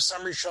that. There are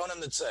some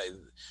Rishonim that say,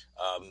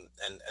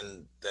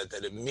 and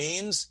that it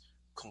means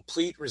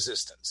complete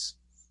resistance.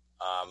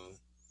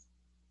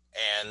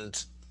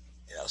 And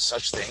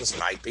such things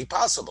might be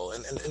possible,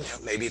 and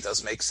maybe it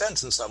does make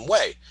sense in some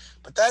way.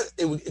 But that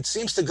it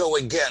seems to go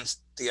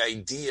against the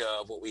idea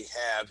of what we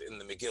have in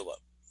the Megillah.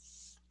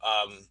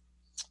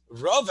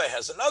 Rava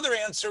has another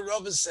answer.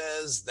 Rava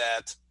says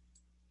that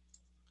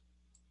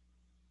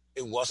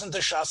it wasn't the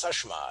Shas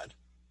Hashmad,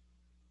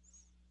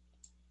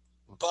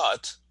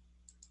 but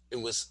it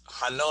was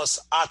Hanos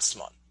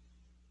Atzman.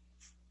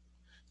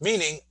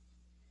 Meaning,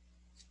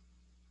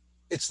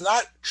 it's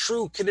not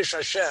true Kiddush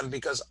Hashem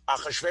because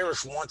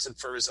Achashverosh wants it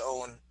for his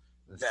own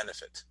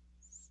benefit.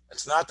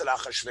 It's not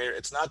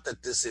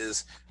that this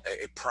is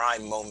a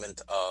prime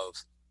moment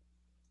of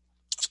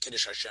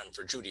Kiddush Hashem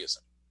for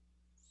Judaism.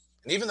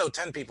 And even though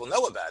 10 people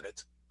know about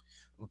it,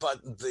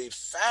 but the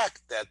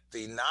fact that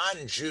the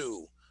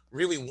non-Jew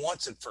really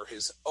wants it for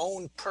his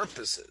own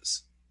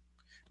purposes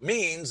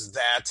means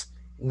that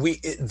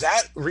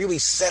that really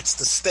sets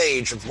the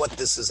stage of what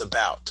this is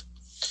about.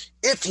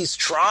 If he's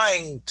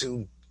trying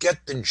to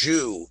get the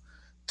Jew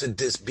to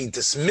be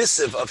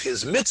dismissive of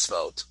his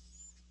mitzvot,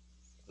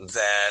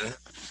 then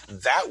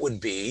that would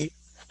be,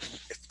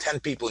 if 10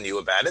 people knew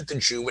about it, the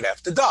Jew would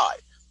have to die.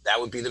 That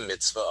would be the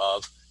mitzvah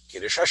of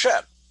Kiddush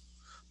Hashem.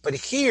 But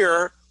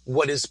here,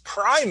 what is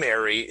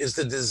primary is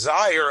the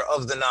desire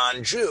of the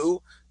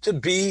non-Jew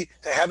to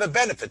have a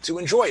benefit, to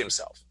enjoy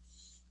himself.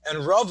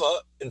 And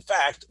Rava, in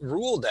fact,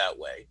 ruled that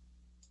way.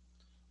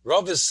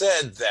 Rava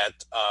said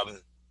that,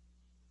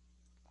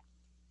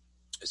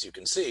 as you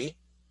can see,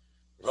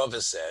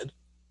 Rava said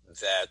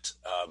that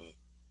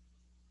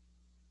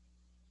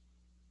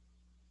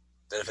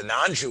that if a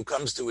non-Jew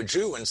comes to a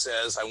Jew and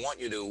says, I want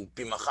you to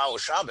be Machal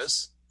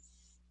Shabbos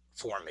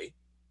for me,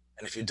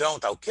 and if you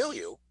don't, I'll kill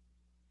you,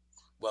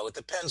 well, it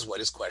depends what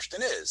his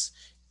question is.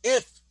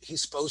 If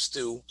he's supposed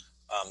to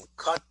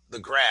cut the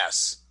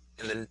grass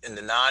in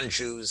the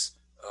non-Jew's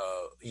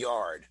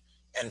yard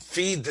and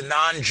feed the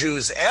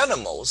non-Jews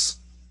animals,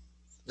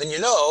 then you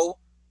know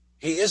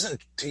he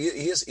isn't.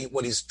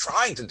 What he's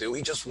trying to do.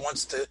 He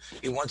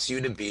wants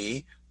you to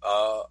be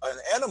an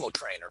animal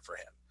trainer for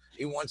him.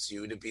 He wants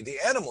you to be the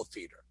animal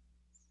feeder.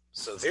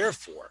 So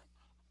therefore,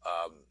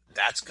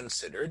 that's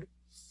considered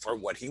for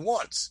what he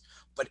wants.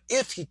 But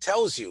if he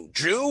tells you,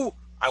 Jew,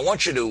 I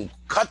want you to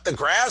cut the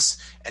grass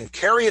and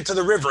carry it to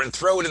the river and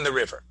throw it in the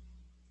river,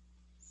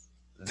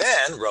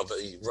 then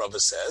Rava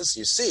says,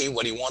 you see,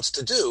 what he wants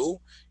to do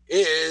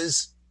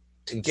is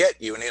to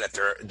get you, and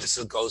this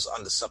goes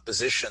on the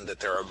supposition that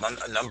there are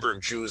a number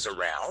of Jews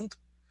around,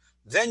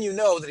 then you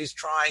know that he's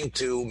trying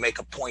to make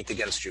a point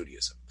against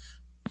Judaism.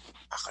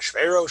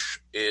 Achashverosh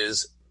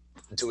is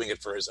doing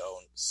it for his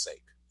own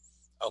sake.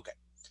 Okay,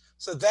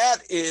 so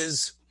that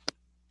is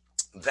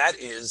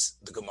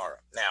the Gemara.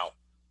 Now,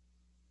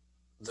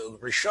 the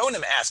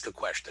Rishonim ask a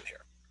question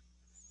here.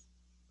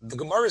 The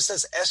Gemara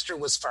says Esther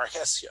was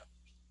Farhesia.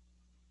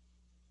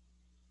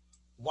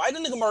 Why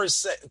didn't the Gemara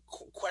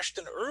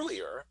question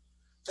earlier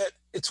that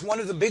it's one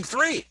of the big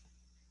three,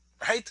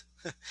 right?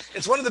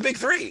 It's one of the big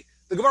three.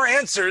 The Gemara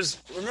answers,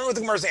 remember what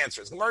the Gemara's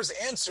answer is. The Gemara's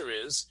answer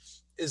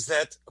is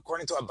that,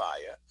 according to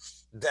Abaya,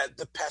 that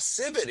the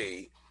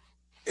passivity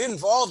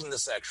involved in the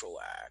sexual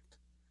act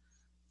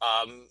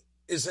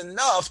is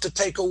enough to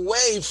take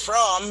away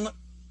from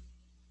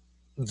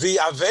the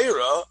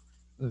Aveira,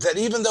 that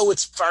even though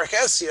it's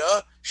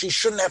Farhesia, she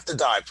shouldn't have to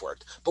die for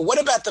it. But what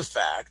about the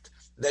fact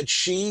that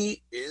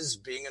she is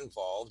being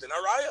involved in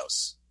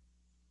Arayos?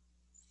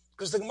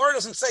 Because the Gemara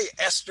doesn't say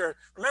Esther.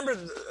 Remember,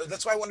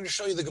 that's why I wanted to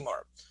show you the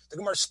Gemara. The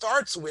Gemara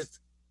starts with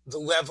the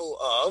level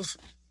of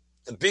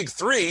the big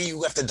three,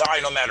 you have to die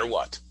no matter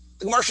what.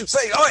 The Gemara should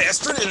say, oh,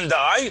 Esther didn't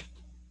die.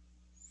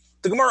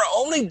 The Gemara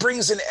only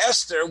brings in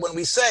Esther when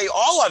we say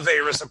all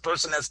Averis a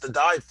person has to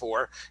die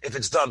for if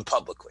it's done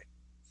publicly.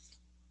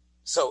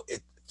 So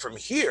from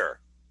here,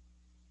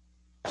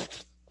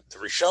 the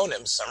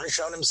Rishonim, some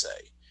Rishonim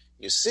say,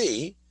 you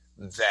see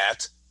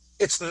that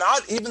it's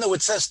not, even though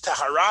it says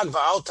Taharag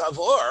Va'al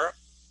Tavor,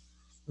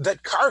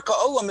 that Karka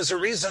Olam is a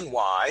reason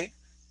why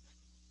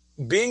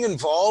being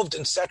involved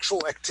in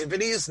sexual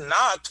activity is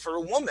not, for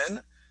a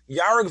woman,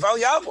 Yarag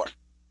Va'al Yavor.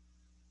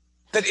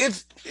 That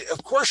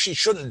of course she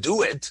shouldn't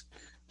do it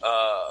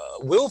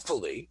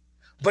willfully,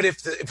 but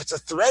if it's a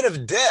threat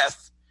of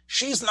death,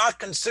 she's not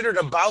considered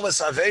a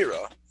Balas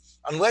Aveira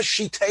unless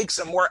she takes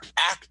a more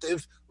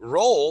active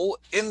role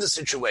in the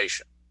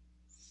situation.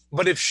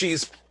 But if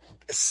she's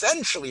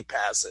essentially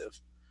passive,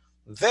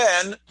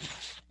 then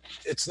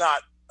it's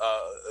not.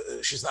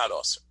 She's not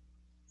awesome.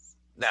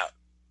 Now,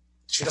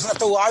 she doesn't have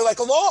to lie like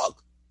a log,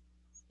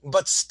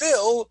 but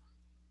still,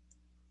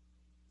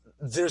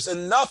 there's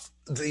enough.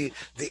 The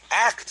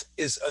act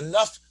is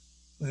enough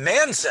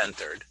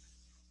man-centered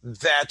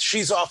that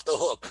she's off the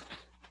hook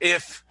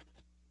if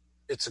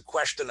it's a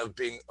question of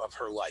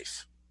her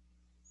life.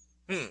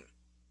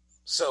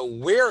 So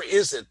where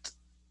is it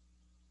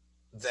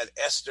that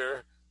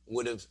Esther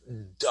would have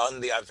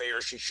done the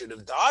Aveir? She should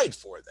have died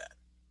for that.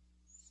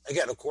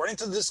 Again, according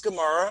to this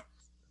Gemara,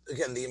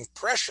 the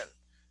impression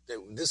that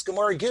this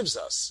Gemara gives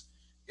us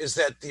is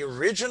that the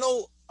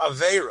original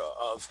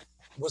Aveira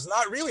was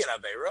not really an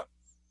Aveira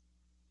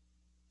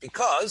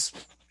because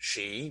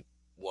she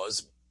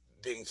was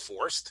being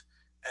forced,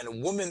 and a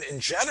woman in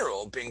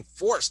general being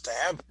forced to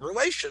have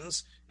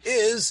relations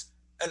is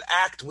an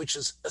act which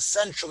is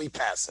essentially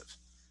passive.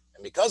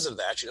 And because of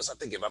that, she doesn't have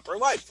to give up her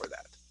life for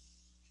that.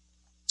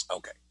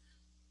 Okay.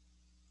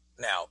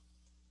 Now,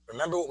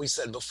 remember what we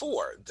said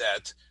before,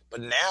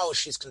 but now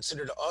she's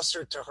considered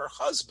usher to her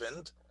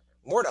husband,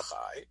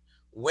 Mordechai,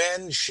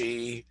 when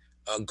she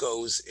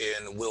goes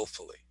in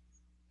willfully.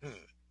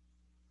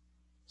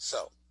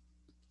 So,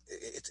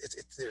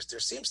 there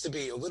seems to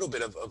be a little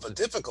bit of a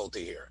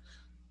difficulty here.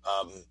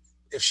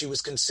 If she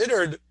was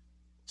considered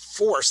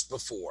forced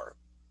before,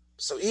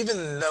 so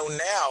even though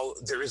now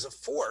there is a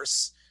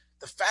force,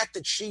 the fact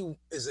that she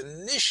is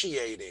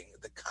initiating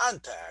the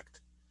contact,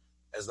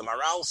 as the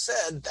Maral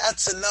said,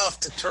 that's enough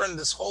to turn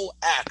this whole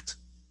act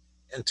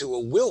into a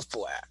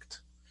willful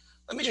act.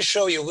 Let me just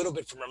show you a little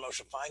bit from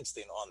Moshe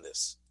Feinstein on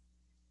this.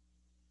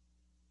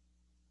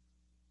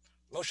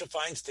 Moshe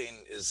Feinstein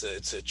it's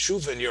a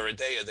tshuva in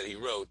Yeridea that he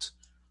wrote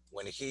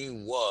when he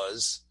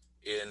was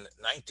in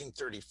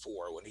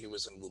 1934, when he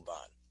was in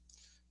Luban.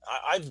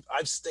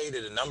 I've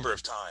stated a number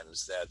of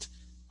times that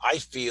I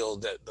feel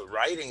that the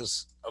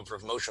writings of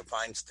Rav Moshe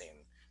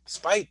Feinstein,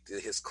 despite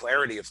his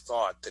clarity of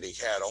thought that he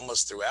had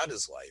almost throughout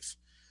his life,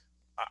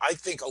 I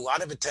think a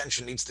lot of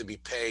attention needs to be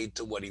paid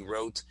to what he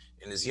wrote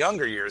in his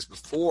younger years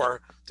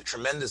before the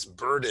tremendous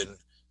burden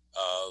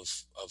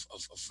of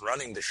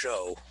running the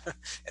show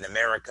in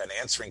America and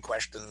answering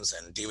questions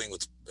and dealing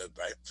with,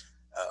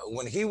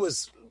 when he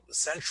was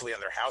essentially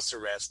under house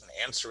arrest and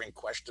answering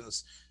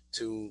questions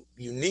to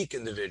unique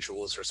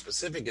individuals or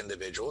specific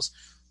individuals,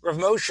 Rav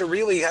Moshe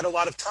really had a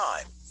lot of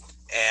time,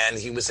 and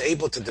he was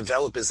able to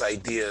develop his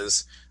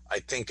ideas, I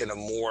think, in a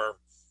more,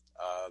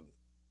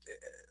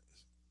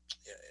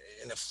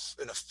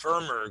 in a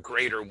firmer,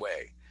 greater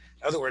way.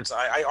 In other words,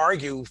 I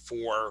argue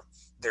for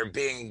there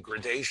being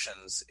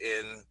gradations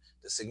in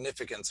the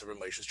significance of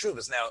Moshe's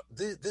Tshuvos. Now,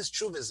 this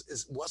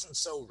Tshuvos wasn't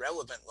so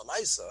relevant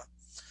Lamaisa.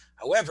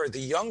 However, the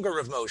younger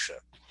of Moshe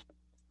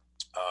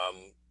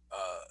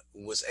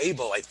was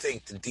able, I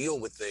think, to deal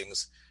with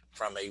things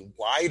from a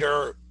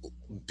wider,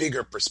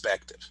 bigger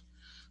perspective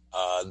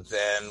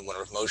than when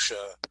Rav Moshe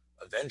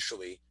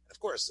eventually, of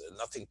course,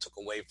 nothing took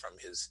away from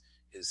his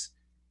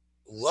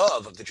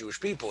love of the Jewish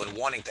people and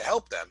wanting to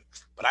help them.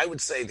 But I would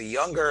say the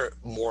younger,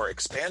 more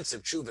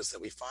expansive Tshuvos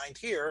that we find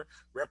here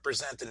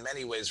represent in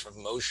many ways Rav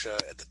Moshe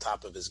at the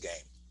top of his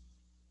game.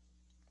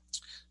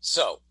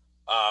 So,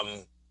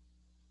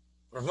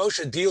 Rav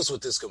Moshe deals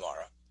with this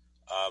Gemara,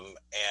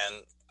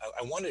 and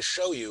I want to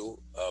show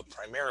you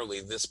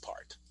primarily this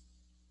part.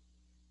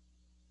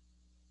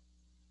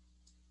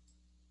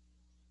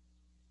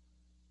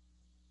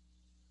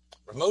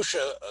 Rav Moshe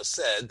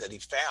said that he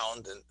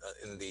found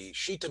in the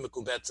Shita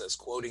Mekubetzes,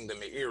 quoting the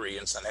Meiri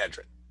in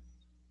Sanhedrin,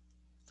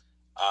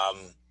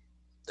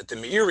 that the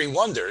Meiri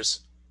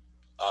wonders,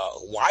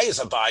 why is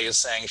Abaya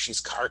saying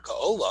she's Karka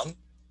Olam?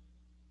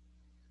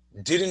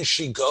 Didn't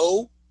she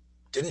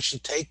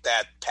take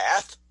that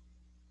path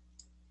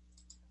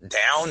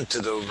down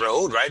to the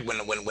road, right? When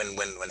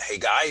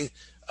Haggai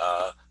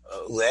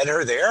led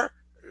her there,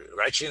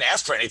 right? She didn't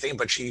ask for anything,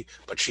 but she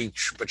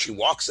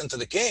walks into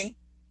the king.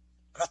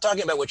 I'm not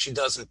talking about what she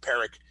does in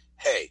Perek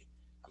Hey.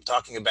 I'm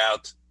talking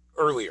about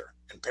earlier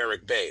in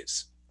Perek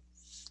Beis.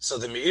 So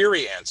the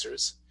Meiri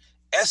answers,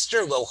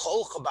 Esther lo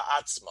holcha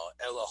ba'atzma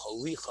ela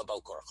holicha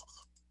bal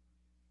korchach.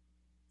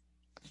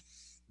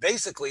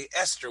 Basically,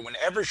 Esther,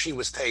 whenever she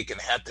was taken,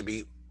 had to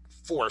be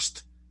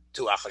forced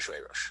to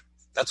Achashverosh.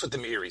 That's what the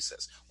Meiri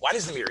says. Why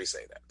does the Meiri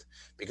say that?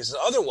 Because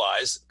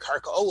otherwise,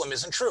 Karka Olam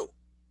isn't true.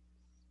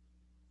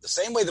 The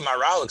same way the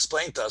Maharal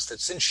explained to us that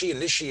since she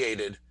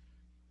initiated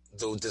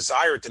the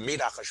desire to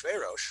meet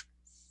Achashverosh,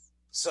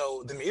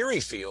 so the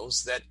Meiri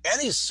feels that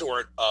any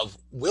sort of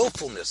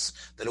willfulness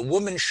that a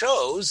woman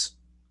shows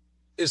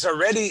is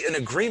already an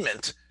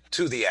agreement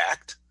to the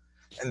act,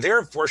 and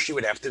therefore she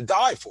would have to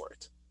die for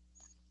it.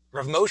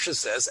 Rav Moshe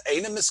says,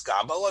 Eina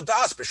miskabel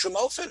adas b'shum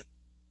ofen.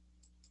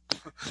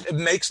 It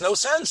makes no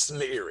sense, the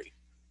Meiri.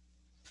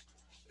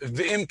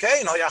 V'im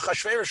kein ho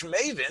Achashverosh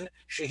mevin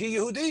shehi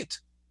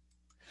Yehudit.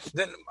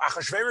 Then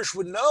Achashverosh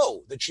would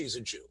know that she's a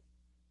Jew.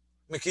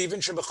 He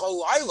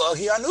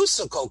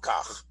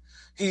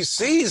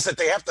sees that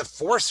they have to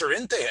force her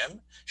into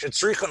him. They have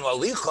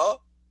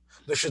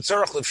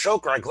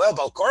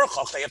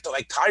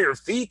to tie her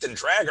feet and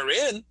drag her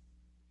in.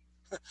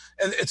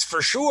 And it's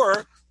for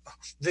sure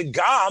the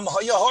Gam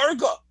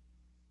Hayaharga.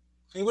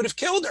 He would have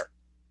killed her.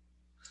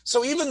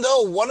 So even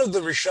though one of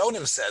the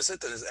Rishonim says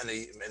it,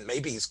 and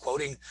maybe he's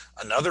quoting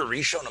another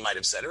Rishon who might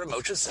have said it,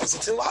 Moshe says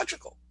it's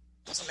illogical.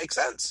 Doesn't make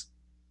sense.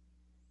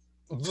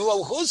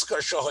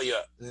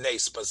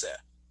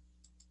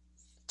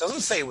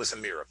 Doesn't say it was a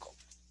miracle.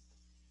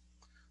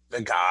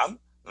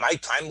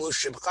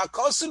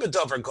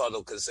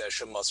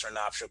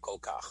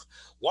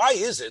 Why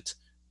is it,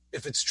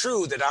 if it's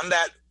true that on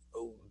that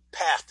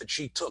path that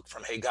she took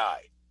from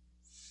Haggai,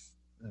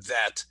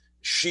 that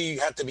she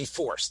had to be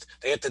forced,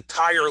 they had to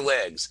tie her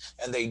legs,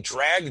 and they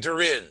dragged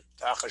her in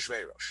to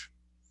Achashverosh?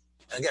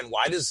 And again,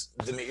 why does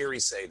the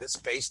Meiri say this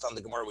based on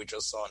the Gemara we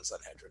just saw in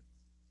Sanhedrin?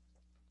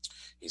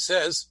 He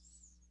says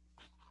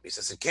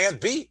it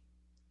can't be,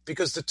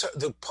 because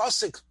the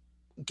pasuk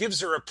gives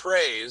her a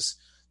praise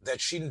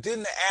that she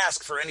didn't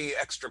ask for any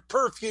extra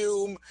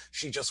perfume.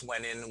 She just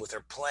went in with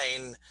her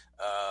plain,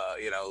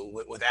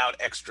 without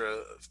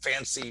extra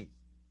fancy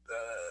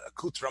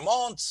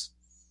accoutrements.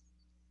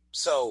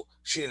 So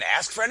she didn't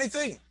ask for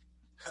anything.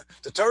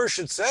 The Torah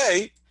should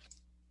say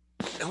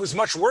it was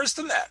much worse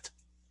than that.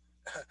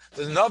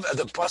 The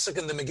pasuk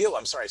in the Megillah,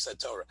 I'm sorry, I said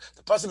Torah.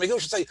 The pasuk in the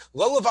Megillah should say,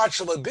 Lo levad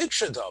shelo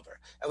biksha davar,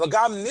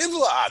 elagam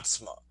nivla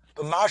atzma,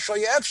 b'masho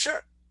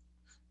yefsher.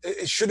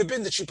 It should have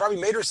been that she probably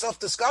made herself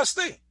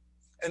disgusting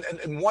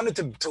and wanted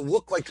to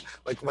look like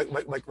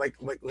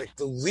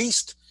the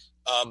least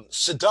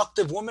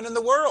seductive woman in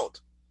the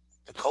world.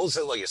 The kol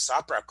ze lo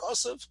yisapra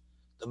kosev.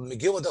 The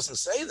Megillah doesn't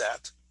say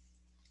that.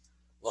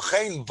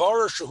 L'chein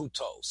bara shehu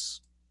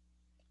tos.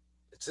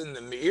 It's in the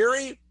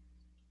Meiri,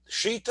 the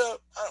Shita.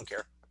 I don't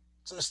care.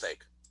 It's a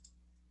mistake.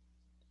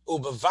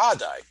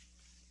 Ubavadai,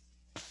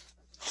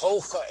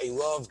 holcha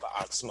elov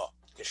ba'atzma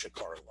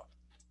kishakorla.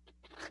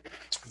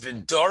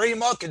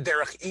 V'dorima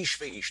kederach ish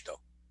ve'ishto.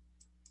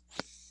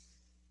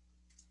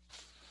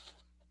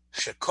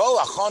 Shekol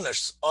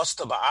achonesh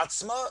osta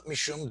ba'atzma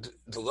mishum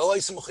d'lo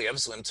yisemuchayev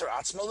zlimter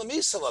atzma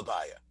lemisa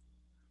labaya.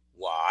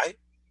 Why?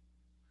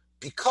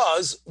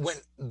 Because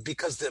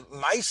the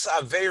Maisa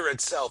Aveira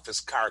itself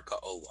is Karka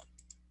Olam.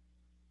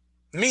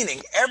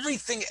 Meaning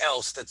everything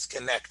else that's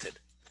connected,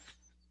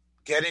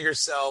 getting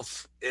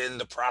yourself in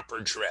the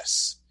proper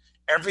dress,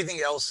 everything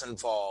else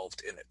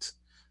involved in it,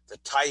 the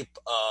type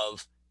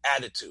of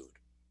attitude,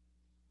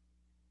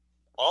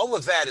 all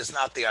of that is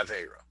not the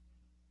Aveira.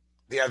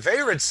 The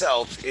Aveira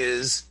itself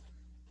is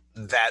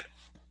that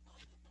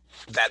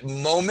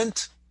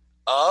moment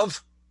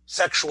of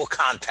sexual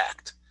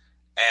contact.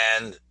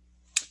 And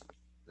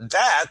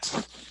that,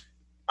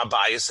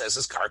 Abaya says,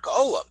 is karka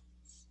olam.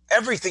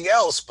 Everything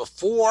else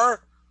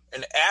before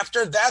and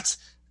after, that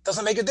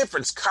doesn't make a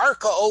difference.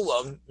 Karka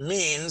olam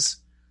means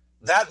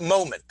that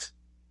moment.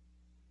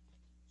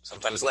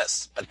 Sometimes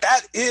less. But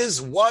that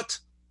is what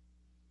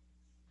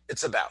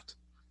it's about.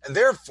 And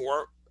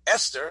therefore,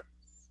 Esther,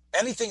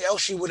 anything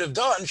else she would have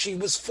done, she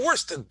was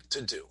forced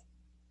to do.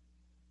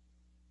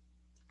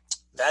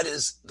 That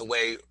is the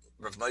way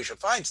Rav Moshe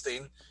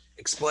Feinstein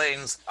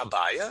explains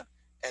Abaya,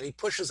 and he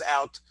pushes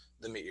out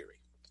the Meiri.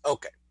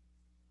 Okay,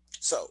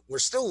 so we're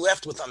still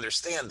left with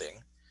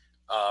understanding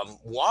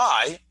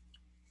why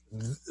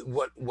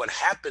what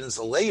happens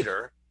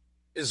later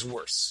is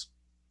worse.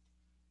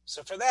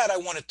 So for that, I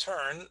want to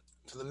turn,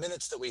 for the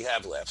minutes that we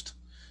have left,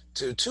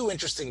 to two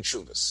interesting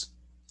tshuvos.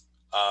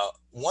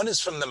 One is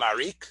from the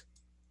Maharik,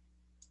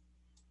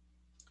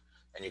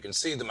 and you can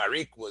see the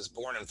Maharik was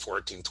born in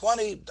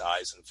 1420,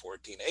 dies in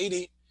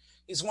 1480.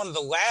 He's one of the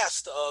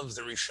last of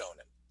the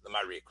Rishonim, the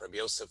Maharik, Rabbi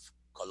Yosef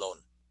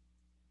Kolon.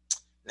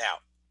 Now,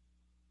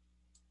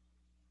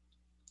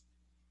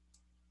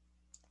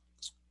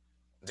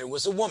 there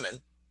was a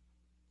woman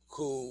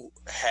who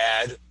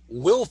had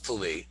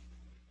willfully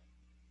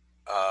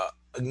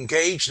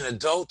engaged in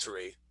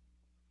adultery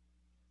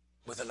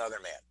with another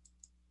man.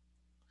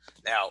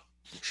 Now,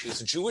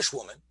 she's a Jewish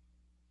woman,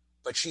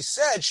 but she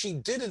said she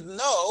didn't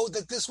know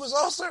that this was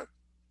Issur.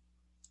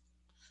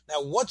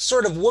 Now, what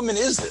sort of woman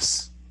is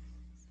this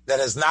that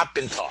has not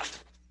been taught?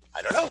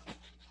 I don't know.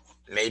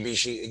 Maybe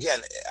she,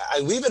 again, I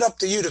leave it up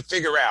to you to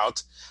figure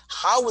out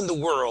how in the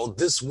world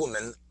this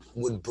woman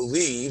would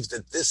believe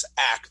that this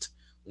act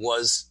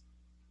was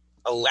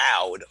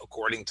allowed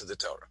according to the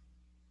Torah.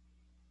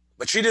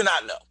 But she did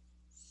not know.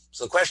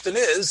 So the question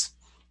is,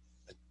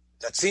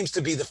 that seems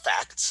to be the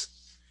facts.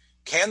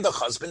 Can the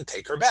husband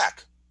take her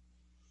back?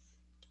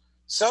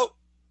 So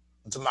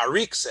the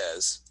Maharik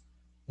says,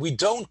 we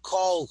don't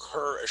call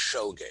her a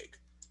shogeg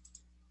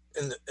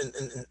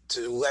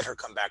to let her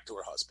come back to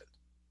her husband.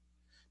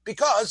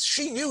 Because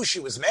she knew she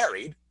was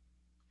married,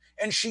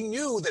 and she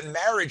knew that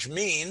marriage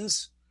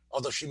means,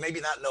 although she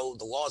maybe not know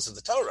the laws of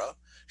the Torah,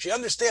 she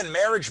understands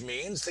marriage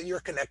means that you're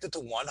connected to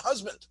one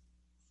husband.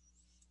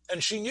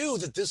 And she knew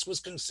that this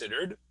was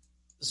considered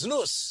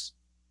znus.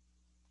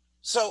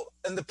 So,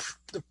 and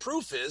the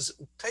proof is,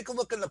 take a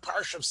look in the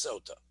Parsha of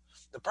Sota.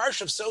 The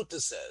Parsha of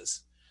Sota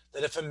says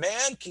that if a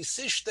man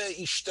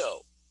kisishte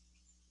ishto,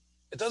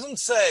 it doesn't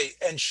say,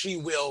 and she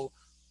will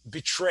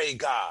betray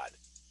God.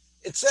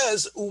 It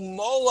says,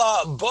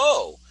 umola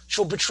bo,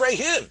 she'll betray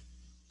him.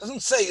 It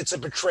doesn't say it's a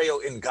betrayal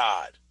in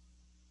God.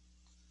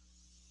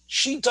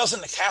 She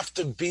doesn't have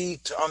to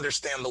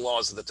understand the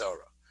laws of the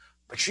Torah,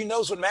 but she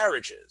knows what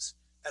marriage is.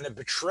 And a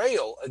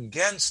betrayal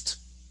against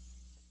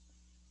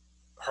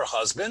her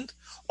husband,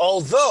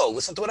 although,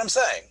 listen to what I'm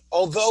saying,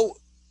 although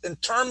in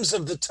terms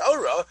of the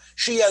Torah,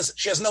 she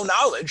has no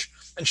knowledge,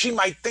 and she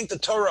might think the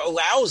Torah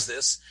allows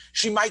this.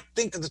 She might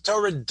think that the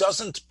Torah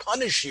doesn't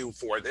punish you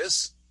for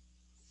this,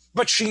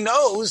 but she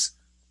knows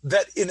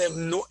that in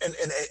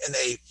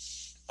a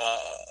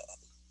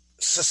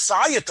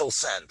societal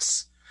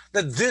sense,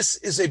 that this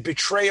is a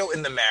betrayal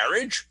in the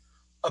marriage.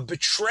 A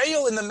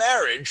betrayal in the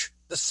marriage,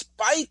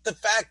 despite the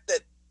fact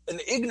that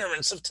an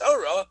ignorance of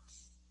Torah,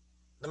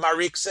 the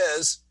Maharik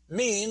says,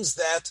 means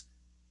that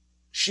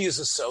she is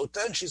a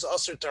sota and she's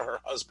usher to her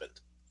husband.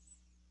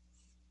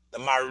 The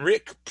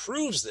Maharik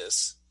proves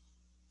this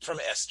from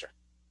Esther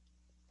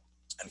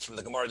and from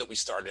the Gemara that we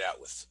started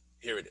out with.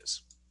 Here it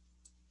is.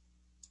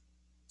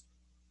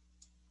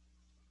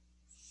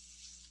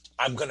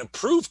 I'm going to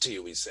prove to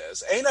you, he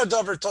says, it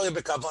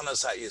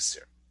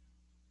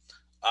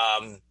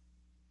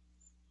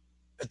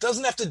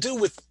doesn't have to do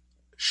with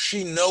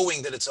she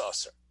knowing that it's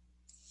Issur.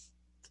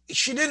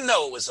 She didn't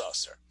know it was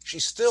Issur. She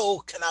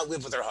still cannot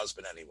live with her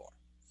husband anymore.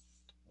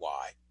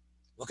 Why?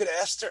 Look at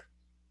Esther.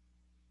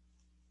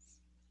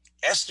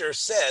 Esther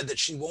said that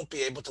she won't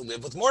be able to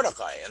live with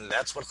Mordechai, and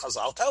that's what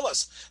Chazal tell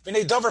us.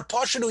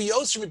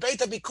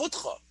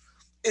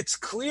 It's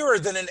clearer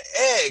than an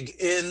egg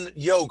in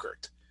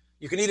yogurt.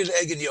 You can eat an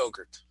egg in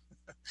yogurt.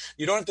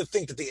 You don't have to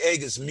think that the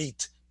egg is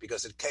meat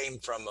because it came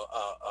from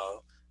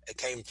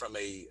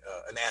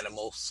an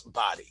animal's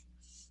body.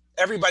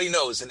 Everybody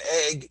knows an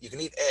egg. You can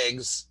eat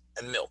eggs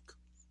and milk.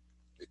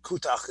 The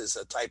kutach is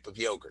a type of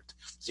yogurt,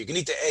 so you can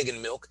eat the egg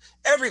and milk.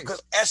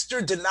 Because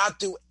Esther did not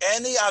do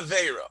any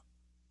avera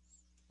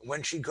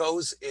when she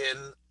goes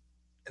in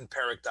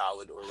Perek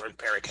Daled or in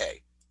Perek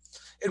Hay.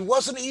 It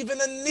wasn't even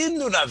a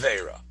nidnun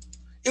avera.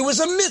 It was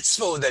a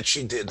mitzvah that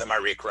she did. The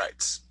Maharik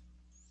writes,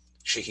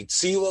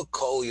 Shehitzila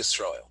kol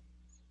Yisrael,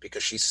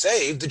 because she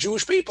saved the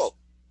Jewish people.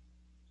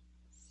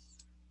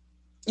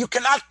 You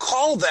cannot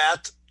call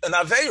that an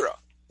avera,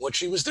 what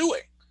she was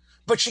doing,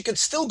 but she could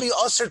still be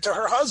usher to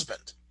her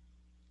husband.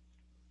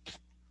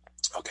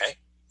 Okay,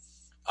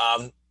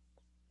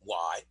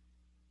 why?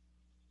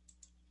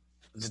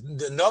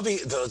 The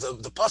Navi,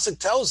 the pasuk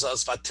tells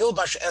us Vatil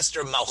bash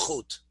Esther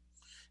malchut,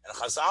 and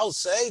Chazal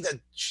say that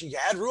she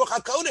had Ruach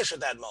HaKodesh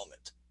at that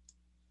moment.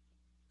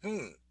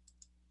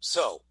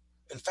 So,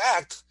 in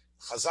fact,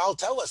 Chazal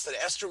tell us that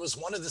Esther was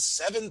one of the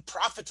 7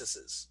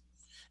 prophetesses.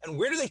 And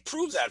where do they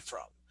prove that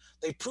from?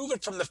 They prove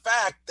it from the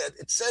fact that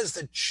it says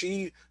that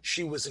she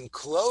was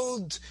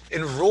enclothed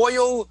in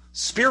royal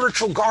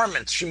spiritual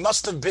garments. She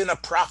must have been a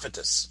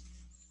prophetess.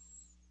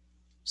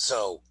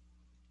 So,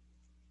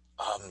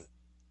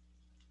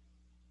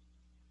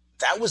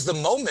 that was the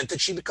moment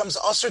that she becomes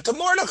Usher to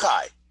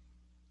Mordechai.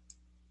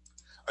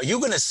 Are you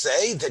going to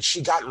say that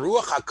she got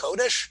Ruach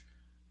HaKodesh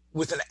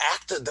with an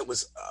act that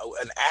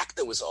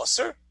was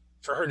Usher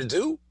for her to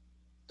do?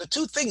 The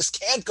two things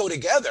can't go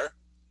together.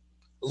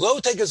 Lo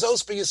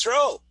tekazos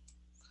b'Yisrael.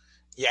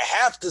 You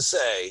have to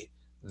say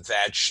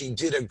that she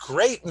did a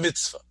great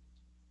mitzvah.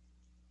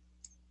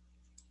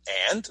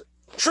 And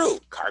true,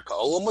 Karka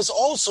Olam was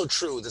also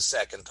true the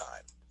second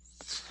time.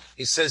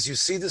 He says you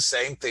see the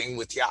same thing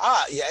with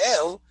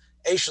Yael,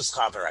 Eshes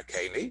Chaver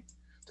Akeni.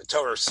 The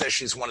Torah says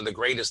she's one of the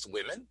greatest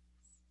women.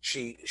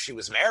 She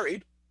was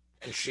married,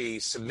 and she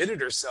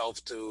submitted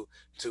herself to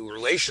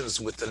relations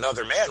with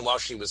another man while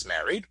she was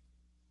married.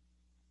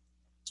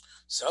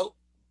 So,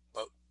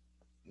 but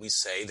we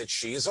say that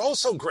she is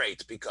also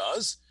great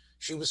because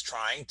she was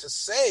trying to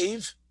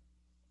save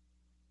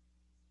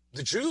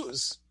the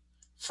Jews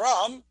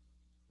from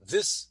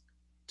this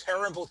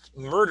terrible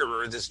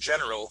murderer, this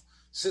general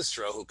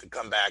Sisera, who could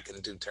come back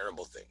and do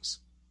terrible things.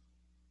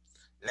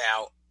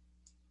 Now,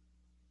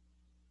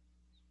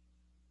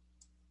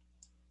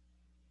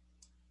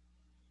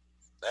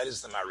 that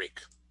is the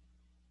Maharik.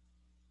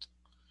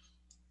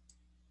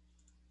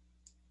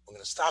 We're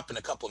going to stop in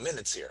a couple of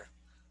minutes here,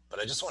 but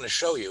I just want to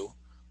show you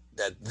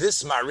that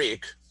this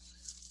Maharik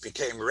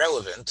became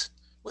relevant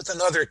with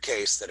another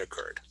case that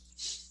occurred.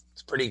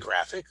 It's pretty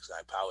graphic, so I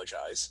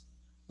apologize.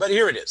 But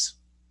here it is.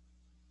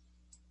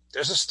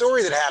 There's a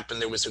story that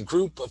happened. There was a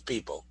group of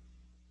people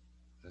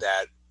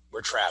that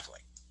were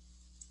traveling.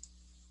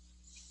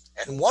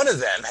 And one of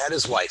them had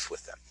his wife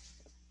with them.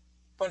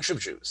 A bunch of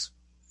Jews.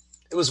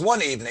 It was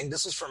one evening.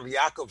 This was from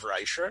Yaakov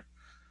Reisher,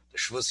 the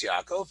Shvus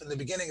Yaakov, in the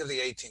beginning of the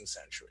 18th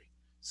century,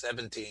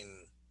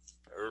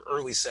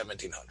 early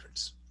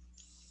 1700s.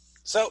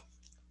 So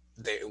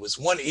it was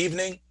one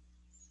evening,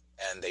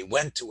 and they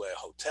went to a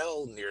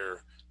hotel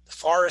near the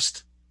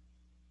forest.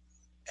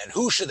 And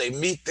who should they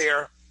meet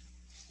there?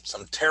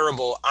 Some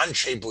terrible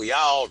Anshe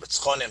Buyal,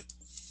 Ritzchonim,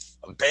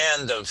 a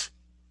band of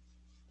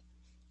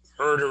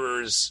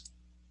murderers.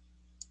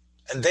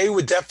 And they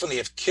would definitely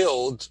have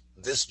killed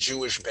this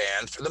Jewish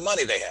band for the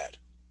money they had.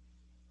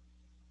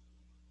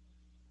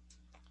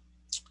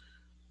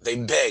 They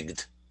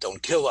begged,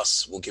 don't kill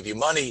us, we'll give you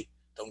money,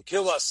 don't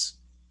kill us.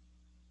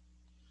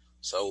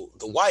 So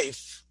the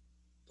wife,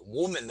 the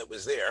woman that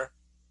was there,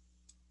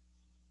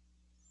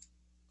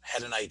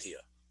 had an idea.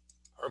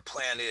 Her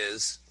plan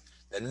is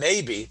that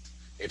maybe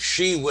if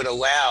she would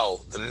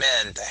allow the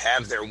men to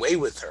have their way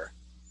with her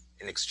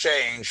in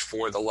exchange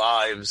for the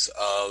lives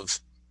of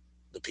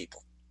the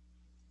people.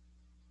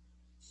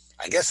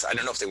 I guess, I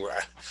don't know if they were,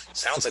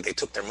 sounds like they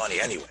took their money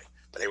anyway,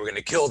 but they were going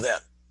to kill them.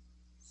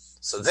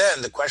 So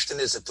then the question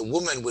is if the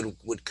woman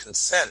would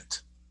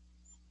consent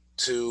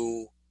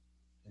to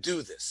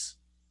do this,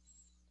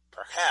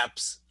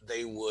 perhaps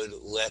they would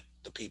let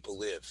the people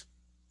live.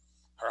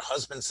 Her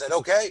husband said,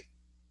 okay.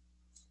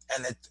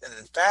 And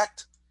in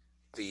fact,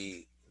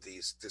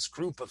 this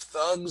group of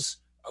thugs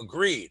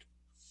agreed.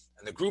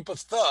 And the group of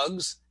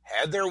thugs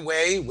had their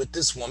way with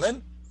this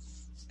woman,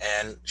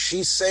 and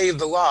she saved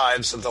the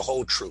lives of the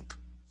whole troop.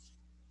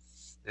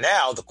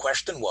 Now the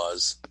question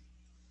was,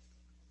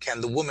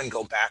 can the woman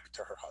go back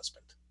to her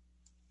husband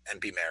and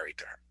be married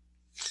to her?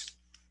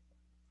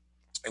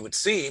 It would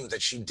seem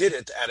that she did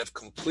it out of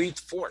complete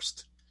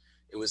force.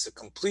 It was a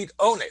complete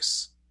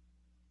onus.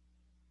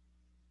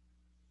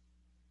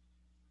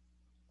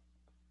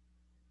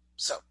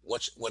 So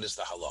what is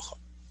the halacha?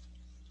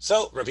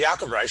 So Rabbi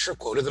Yaakov Reisher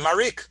quoted the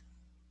Maharik.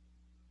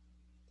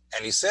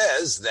 And he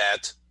says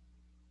that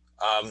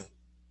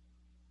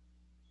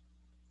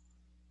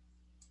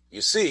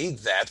you see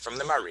that from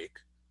the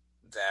Maharik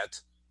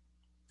that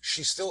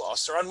she's still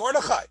Asur on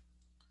Mordechai.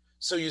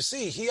 So you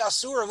see, he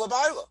Asur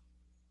L'Baila.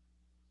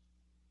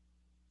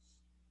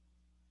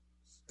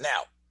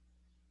 Now,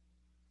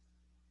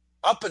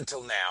 up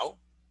until now,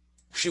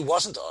 she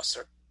wasn't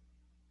Asur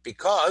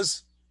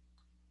because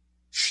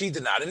she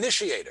did not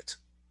initiate it.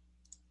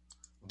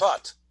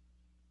 But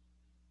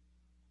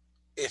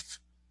if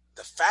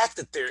the fact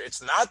that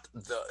it's not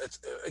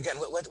again,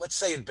 let's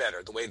say it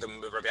better, the way the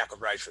Rabbi Yaakov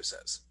Reisher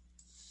says.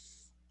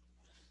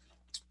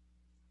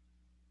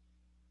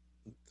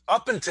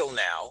 Up until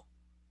now,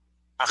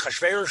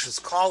 Achashverosh is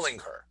calling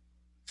her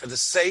for the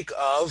sake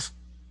of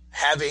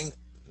having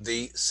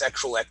the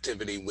sexual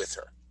activity with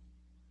her.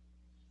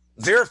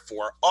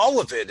 Therefore, all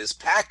of it is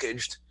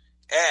packaged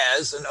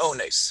as an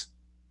ones.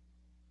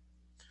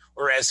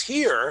 Whereas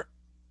here,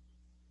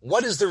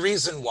 what is the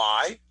reason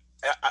why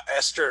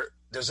Esther,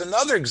 there's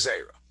another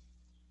Gzeira.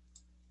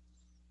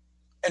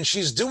 And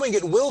she's doing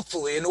it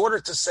willfully in order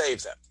to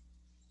save them.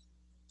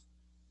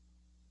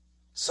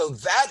 So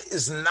that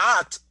is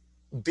not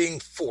being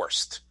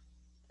forced.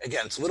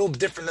 Again, it's a little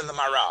different than the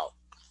Maral.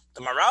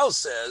 The Maral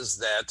says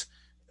that,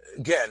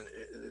 again,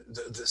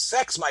 the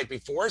sex might be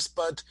forced,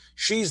 but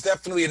she's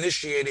definitely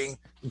initiating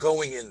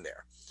going in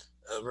there.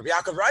 Rabbi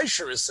Yaakov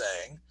Reisher is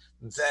saying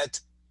that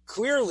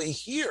clearly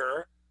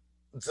here,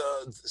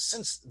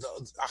 since the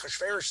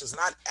Achashverosh is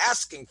not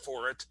asking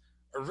for it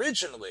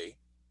originally,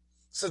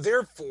 so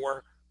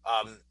therefore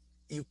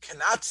you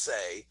cannot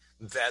say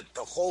that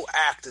the whole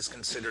act is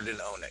considered an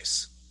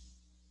ones.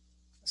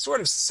 Sort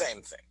of the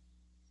same thing.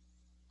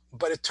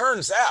 But it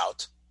turns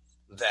out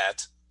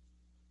that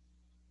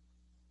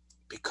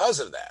because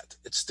of that,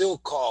 it's still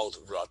called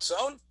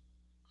Ratzon.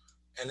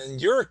 And in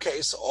your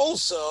case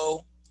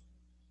also,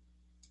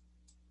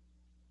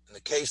 in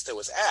the case that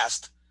was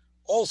asked,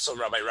 also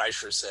Rabbi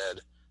Reisher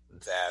said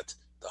that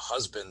the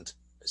husband,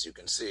 as you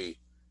can see,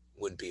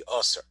 would be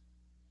Usher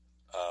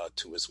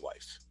to his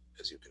wife,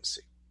 as you can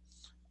see.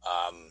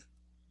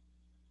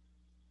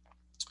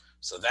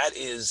 So that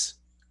is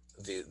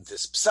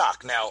this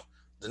psak. Now,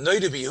 the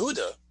Noda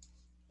BeYehuda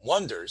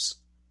wonders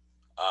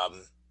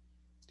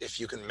if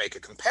you can make a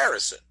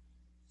comparison.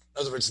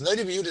 In other words,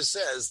 Noda BeYehuda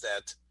says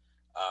that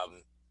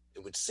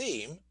it would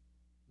seem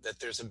that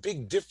there's a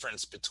big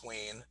difference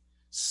between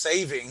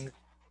saving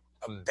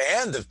a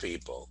band of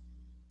people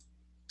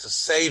to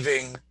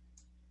saving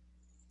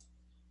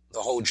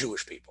the whole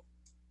Jewish people.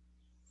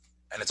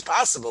 And it's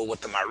possible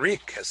what the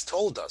Maharik has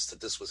told us,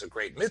 that this was a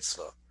great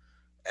mitzvah,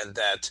 and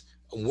that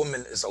a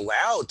woman is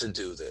allowed to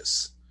do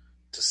this,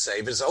 to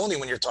save, is only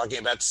when you're talking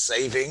about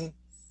saving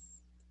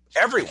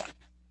everyone.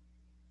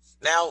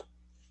 Now,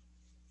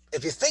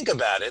 if you think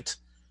about it,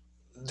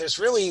 there's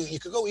really, you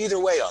could go either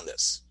way on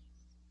this.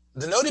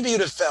 The Noda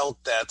BeYehuda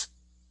felt that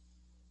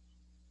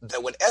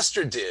what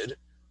Esther did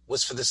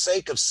was for the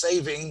sake of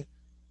saving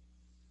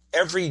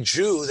every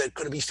Jew that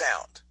could be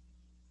found,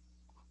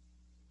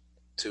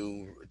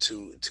 to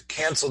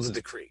cancel the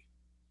decree.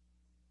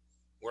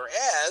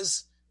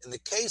 Whereas, in the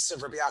case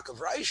of Rabbi Yaakov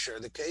Reisher,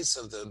 the case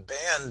of the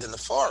band in the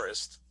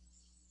forest,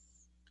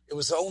 it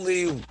was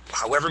only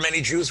however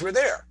many Jews were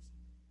there.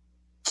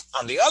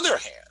 On the other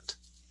hand,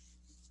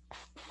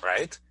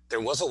 right,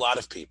 there was a lot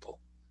of people,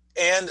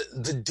 and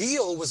the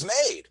deal was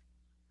made.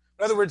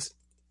 In other words,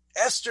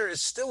 Esther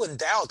is still in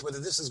doubt whether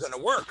this is going to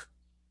work.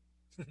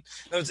 In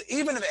other words,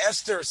 even if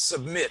Esther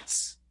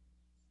submits,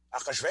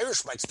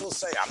 Achashverosh might still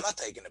say, I'm not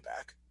taking it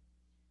back.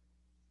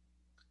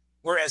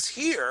 Whereas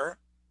here,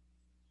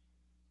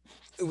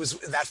 it was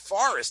in that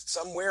forest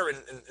somewhere in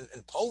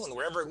Poland,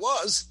 wherever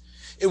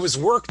it was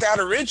worked out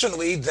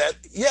originally that,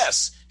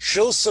 yes,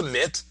 she'll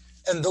submit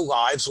and the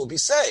lives will be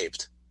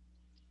saved.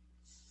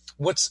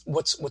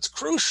 What's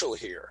crucial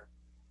here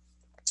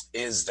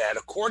is that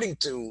according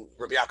to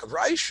Rabbi Yaakov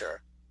Reisher,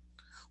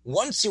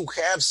 once you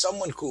have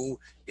someone who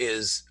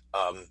is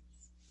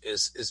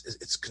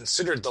it's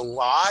considered the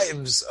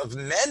lives of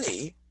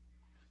many,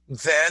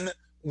 then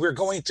we're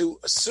going to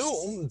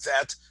assume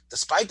that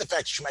despite the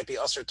fact she might be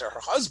usher to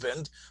her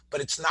husband, but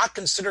it's not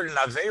considered an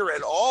avera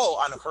at all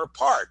on her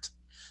part.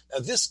 Now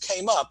this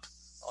came up,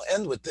 I'll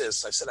end with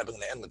this, I said I'm going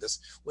to end with this,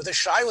 with a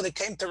shiur that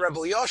came to Rebbe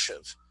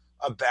Yoshev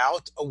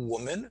about a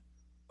woman,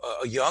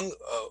 a young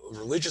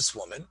religious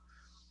woman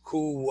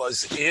who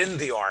was in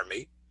the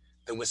army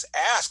that was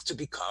asked to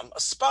become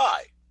a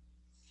spy.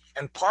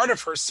 And part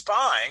of her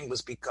spying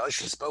was because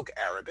she spoke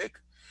Arabic,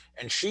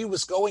 and she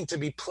was going to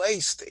be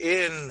placed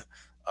in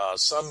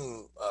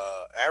some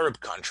Arab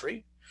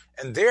country,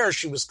 and there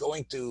she was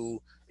going to,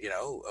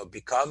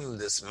 become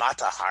this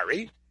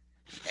matahari,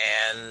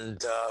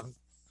 and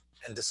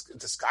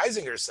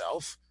disguising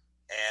herself,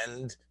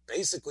 and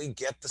basically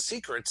get the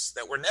secrets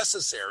that were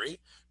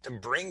necessary to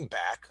bring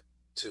back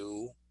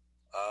to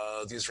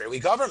the Israeli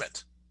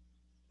government.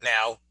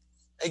 Now,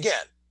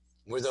 again,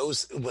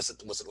 was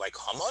it like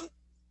Haman?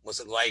 Was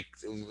it like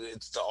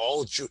it's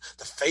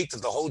the fate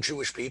of the whole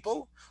Jewish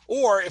people?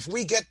 Or if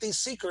we get these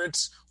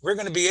secrets, we're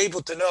going to be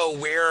able to know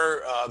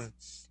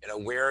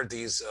where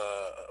these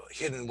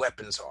hidden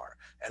weapons are,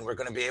 and we're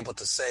going to be able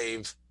to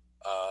save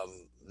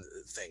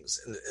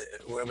things.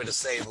 We're able to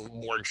save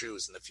more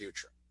Jews in the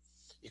future.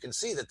 You can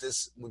see that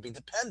this would be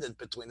dependent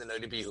between the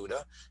Noda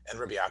BeYehuda and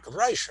Rabbi Yaakov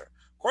Reisher.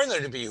 According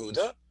to Noda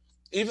BeYehuda,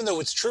 even though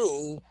it's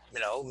true,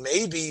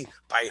 maybe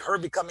by her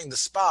becoming the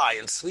spy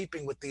and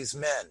sleeping with these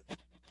men,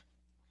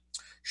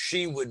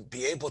 she would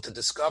be able to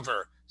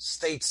discover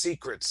state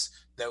secrets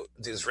that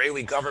the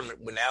Israeli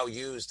government would now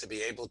use to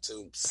be able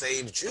to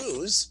save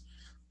Jews.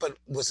 But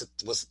was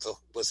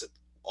it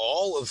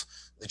all of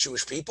the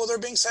Jewish people that are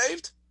being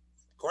saved?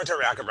 According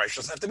to Yaakov Reisher, it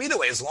doesn't have to be the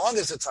way. As long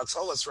as it's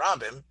Hatzolas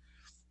Rabbim,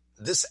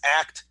 this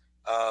act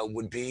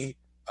would be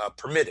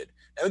permitted.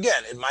 Now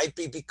again, it might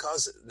be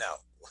because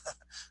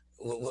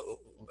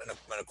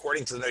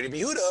according to the Noda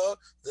BeYehuda,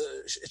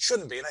 it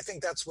shouldn't be, and I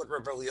think that's what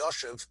Rabbi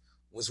Yoshev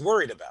was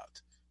worried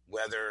about.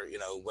 Whether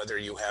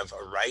you have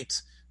a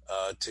right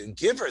to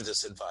give her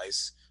this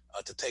advice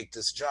to take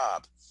this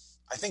job.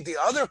 I think the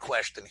other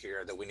question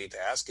here that we need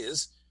to ask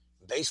is,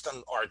 based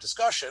on our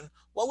discussion,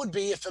 what would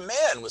be if a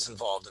man was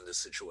involved in this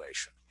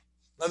situation?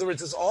 In other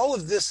words, is all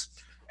of this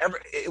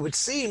it would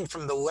seem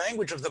from the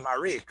language of the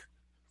Maharik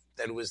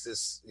that it was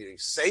this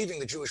saving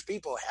the Jewish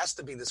people has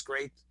to be this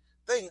great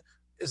thing.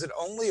 Is it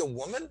only a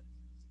woman?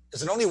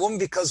 Is it only a woman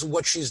because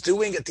what she's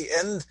doing at the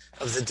end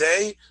of the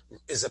day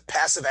is a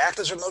passive act,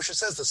 as Moshe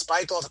says,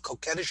 despite all the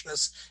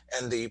coquettishness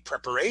and the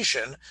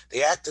preparation,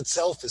 the act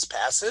itself is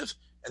passive,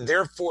 and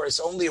therefore it's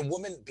only a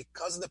woman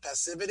because of the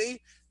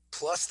passivity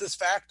plus this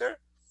factor?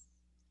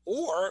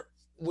 Or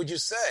would you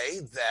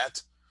say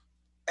that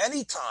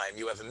anytime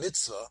you have a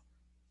mitzvah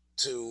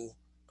to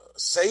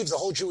save the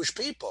whole Jewish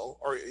people,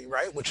 or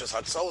right, which is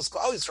Hatzolas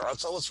Klal Yisrael,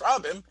 Hatzolas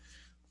Rabim,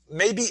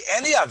 maybe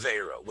any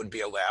Aveira would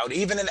be allowed,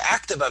 even an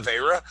active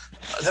Aveira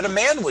that a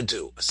man would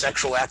do, a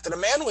sexual act that a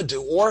man would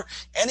do, or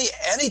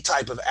any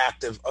type of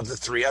active of the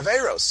three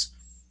Aveiros.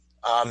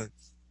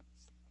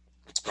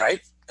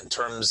 Right? In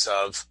terms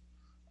of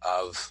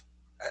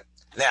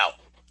now,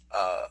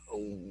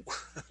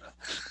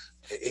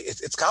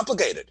 it's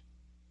complicated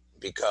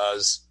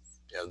because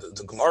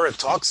the Gemara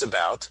talks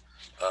about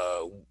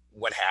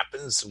what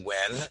happens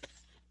when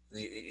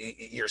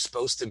you're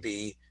supposed to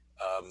be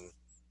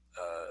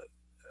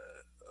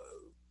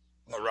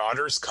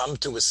marauders come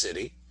to a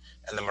city,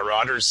 and the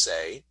marauders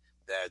say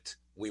that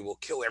we will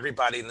kill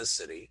everybody in the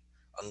city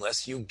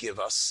unless you give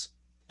us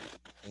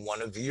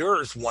one of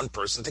yours, one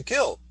person to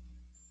kill.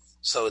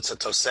 So it's a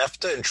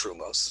Tosefta in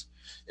Tshuvos.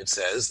 It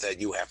says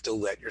that you have to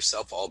let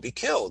yourself all be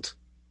killed.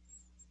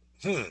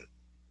 And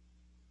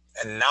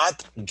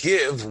not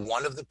give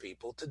one of the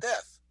people to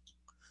death.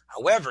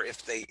 However,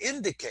 if they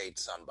indicate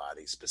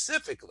somebody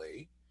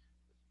specifically,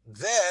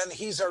 then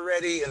he's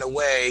already, in a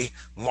way,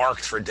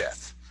 marked for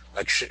death,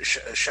 like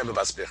Sheva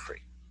Bas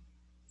Bichri.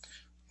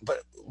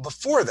 But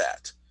before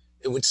that,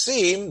 it would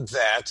seem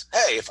that,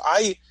 hey, if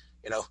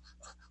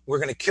we're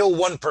going to kill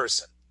one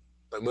person,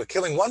 but we're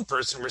killing one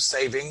person, we're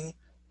saving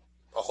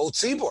a whole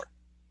tzibor,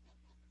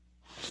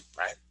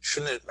 right?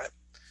 Shouldn't it? Right?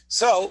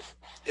 So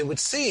it would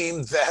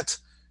seem that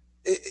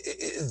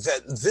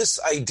that this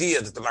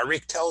idea that the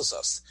Maharik tells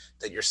us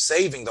that you're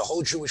saving the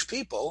whole Jewish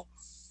people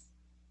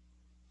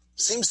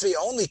seems to be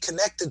only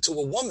connected to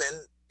a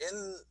woman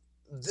in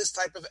this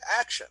type of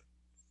action.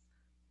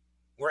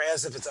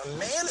 Whereas if it's a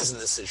man is in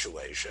this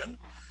situation,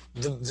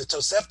 the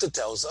Tosefta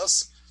tells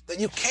us that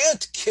you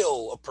can't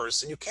kill a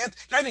person. You're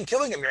not even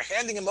killing him. You're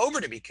handing him over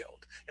to be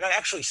killed. You're not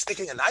actually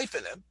sticking a knife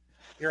in him.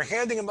 You're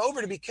handing him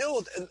over to be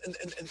killed.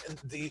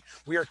 And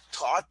we are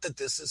taught that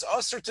this is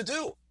usher to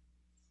do,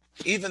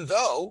 even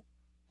though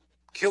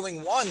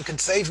killing one can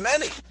save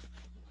many.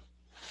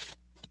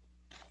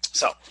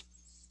 So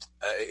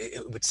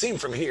it would seem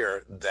from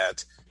here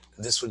that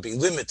this would be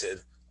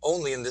limited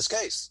only in this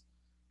case.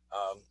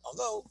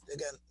 Although,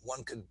 again,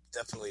 one could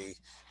definitely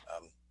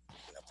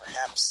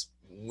perhaps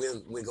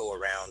wiggle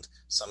around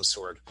some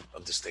sort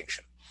of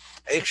distinction.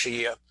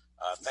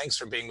 Thanks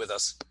for being with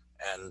us.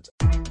 And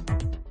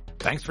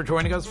thanks for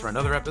joining us for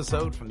another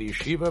episode from the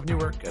Yeshiva of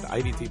Newark at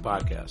IDT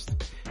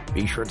Podcast.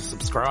 Be sure to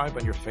subscribe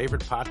on your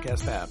favorite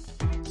podcast app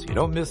so you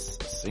don't miss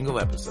a single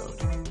episode.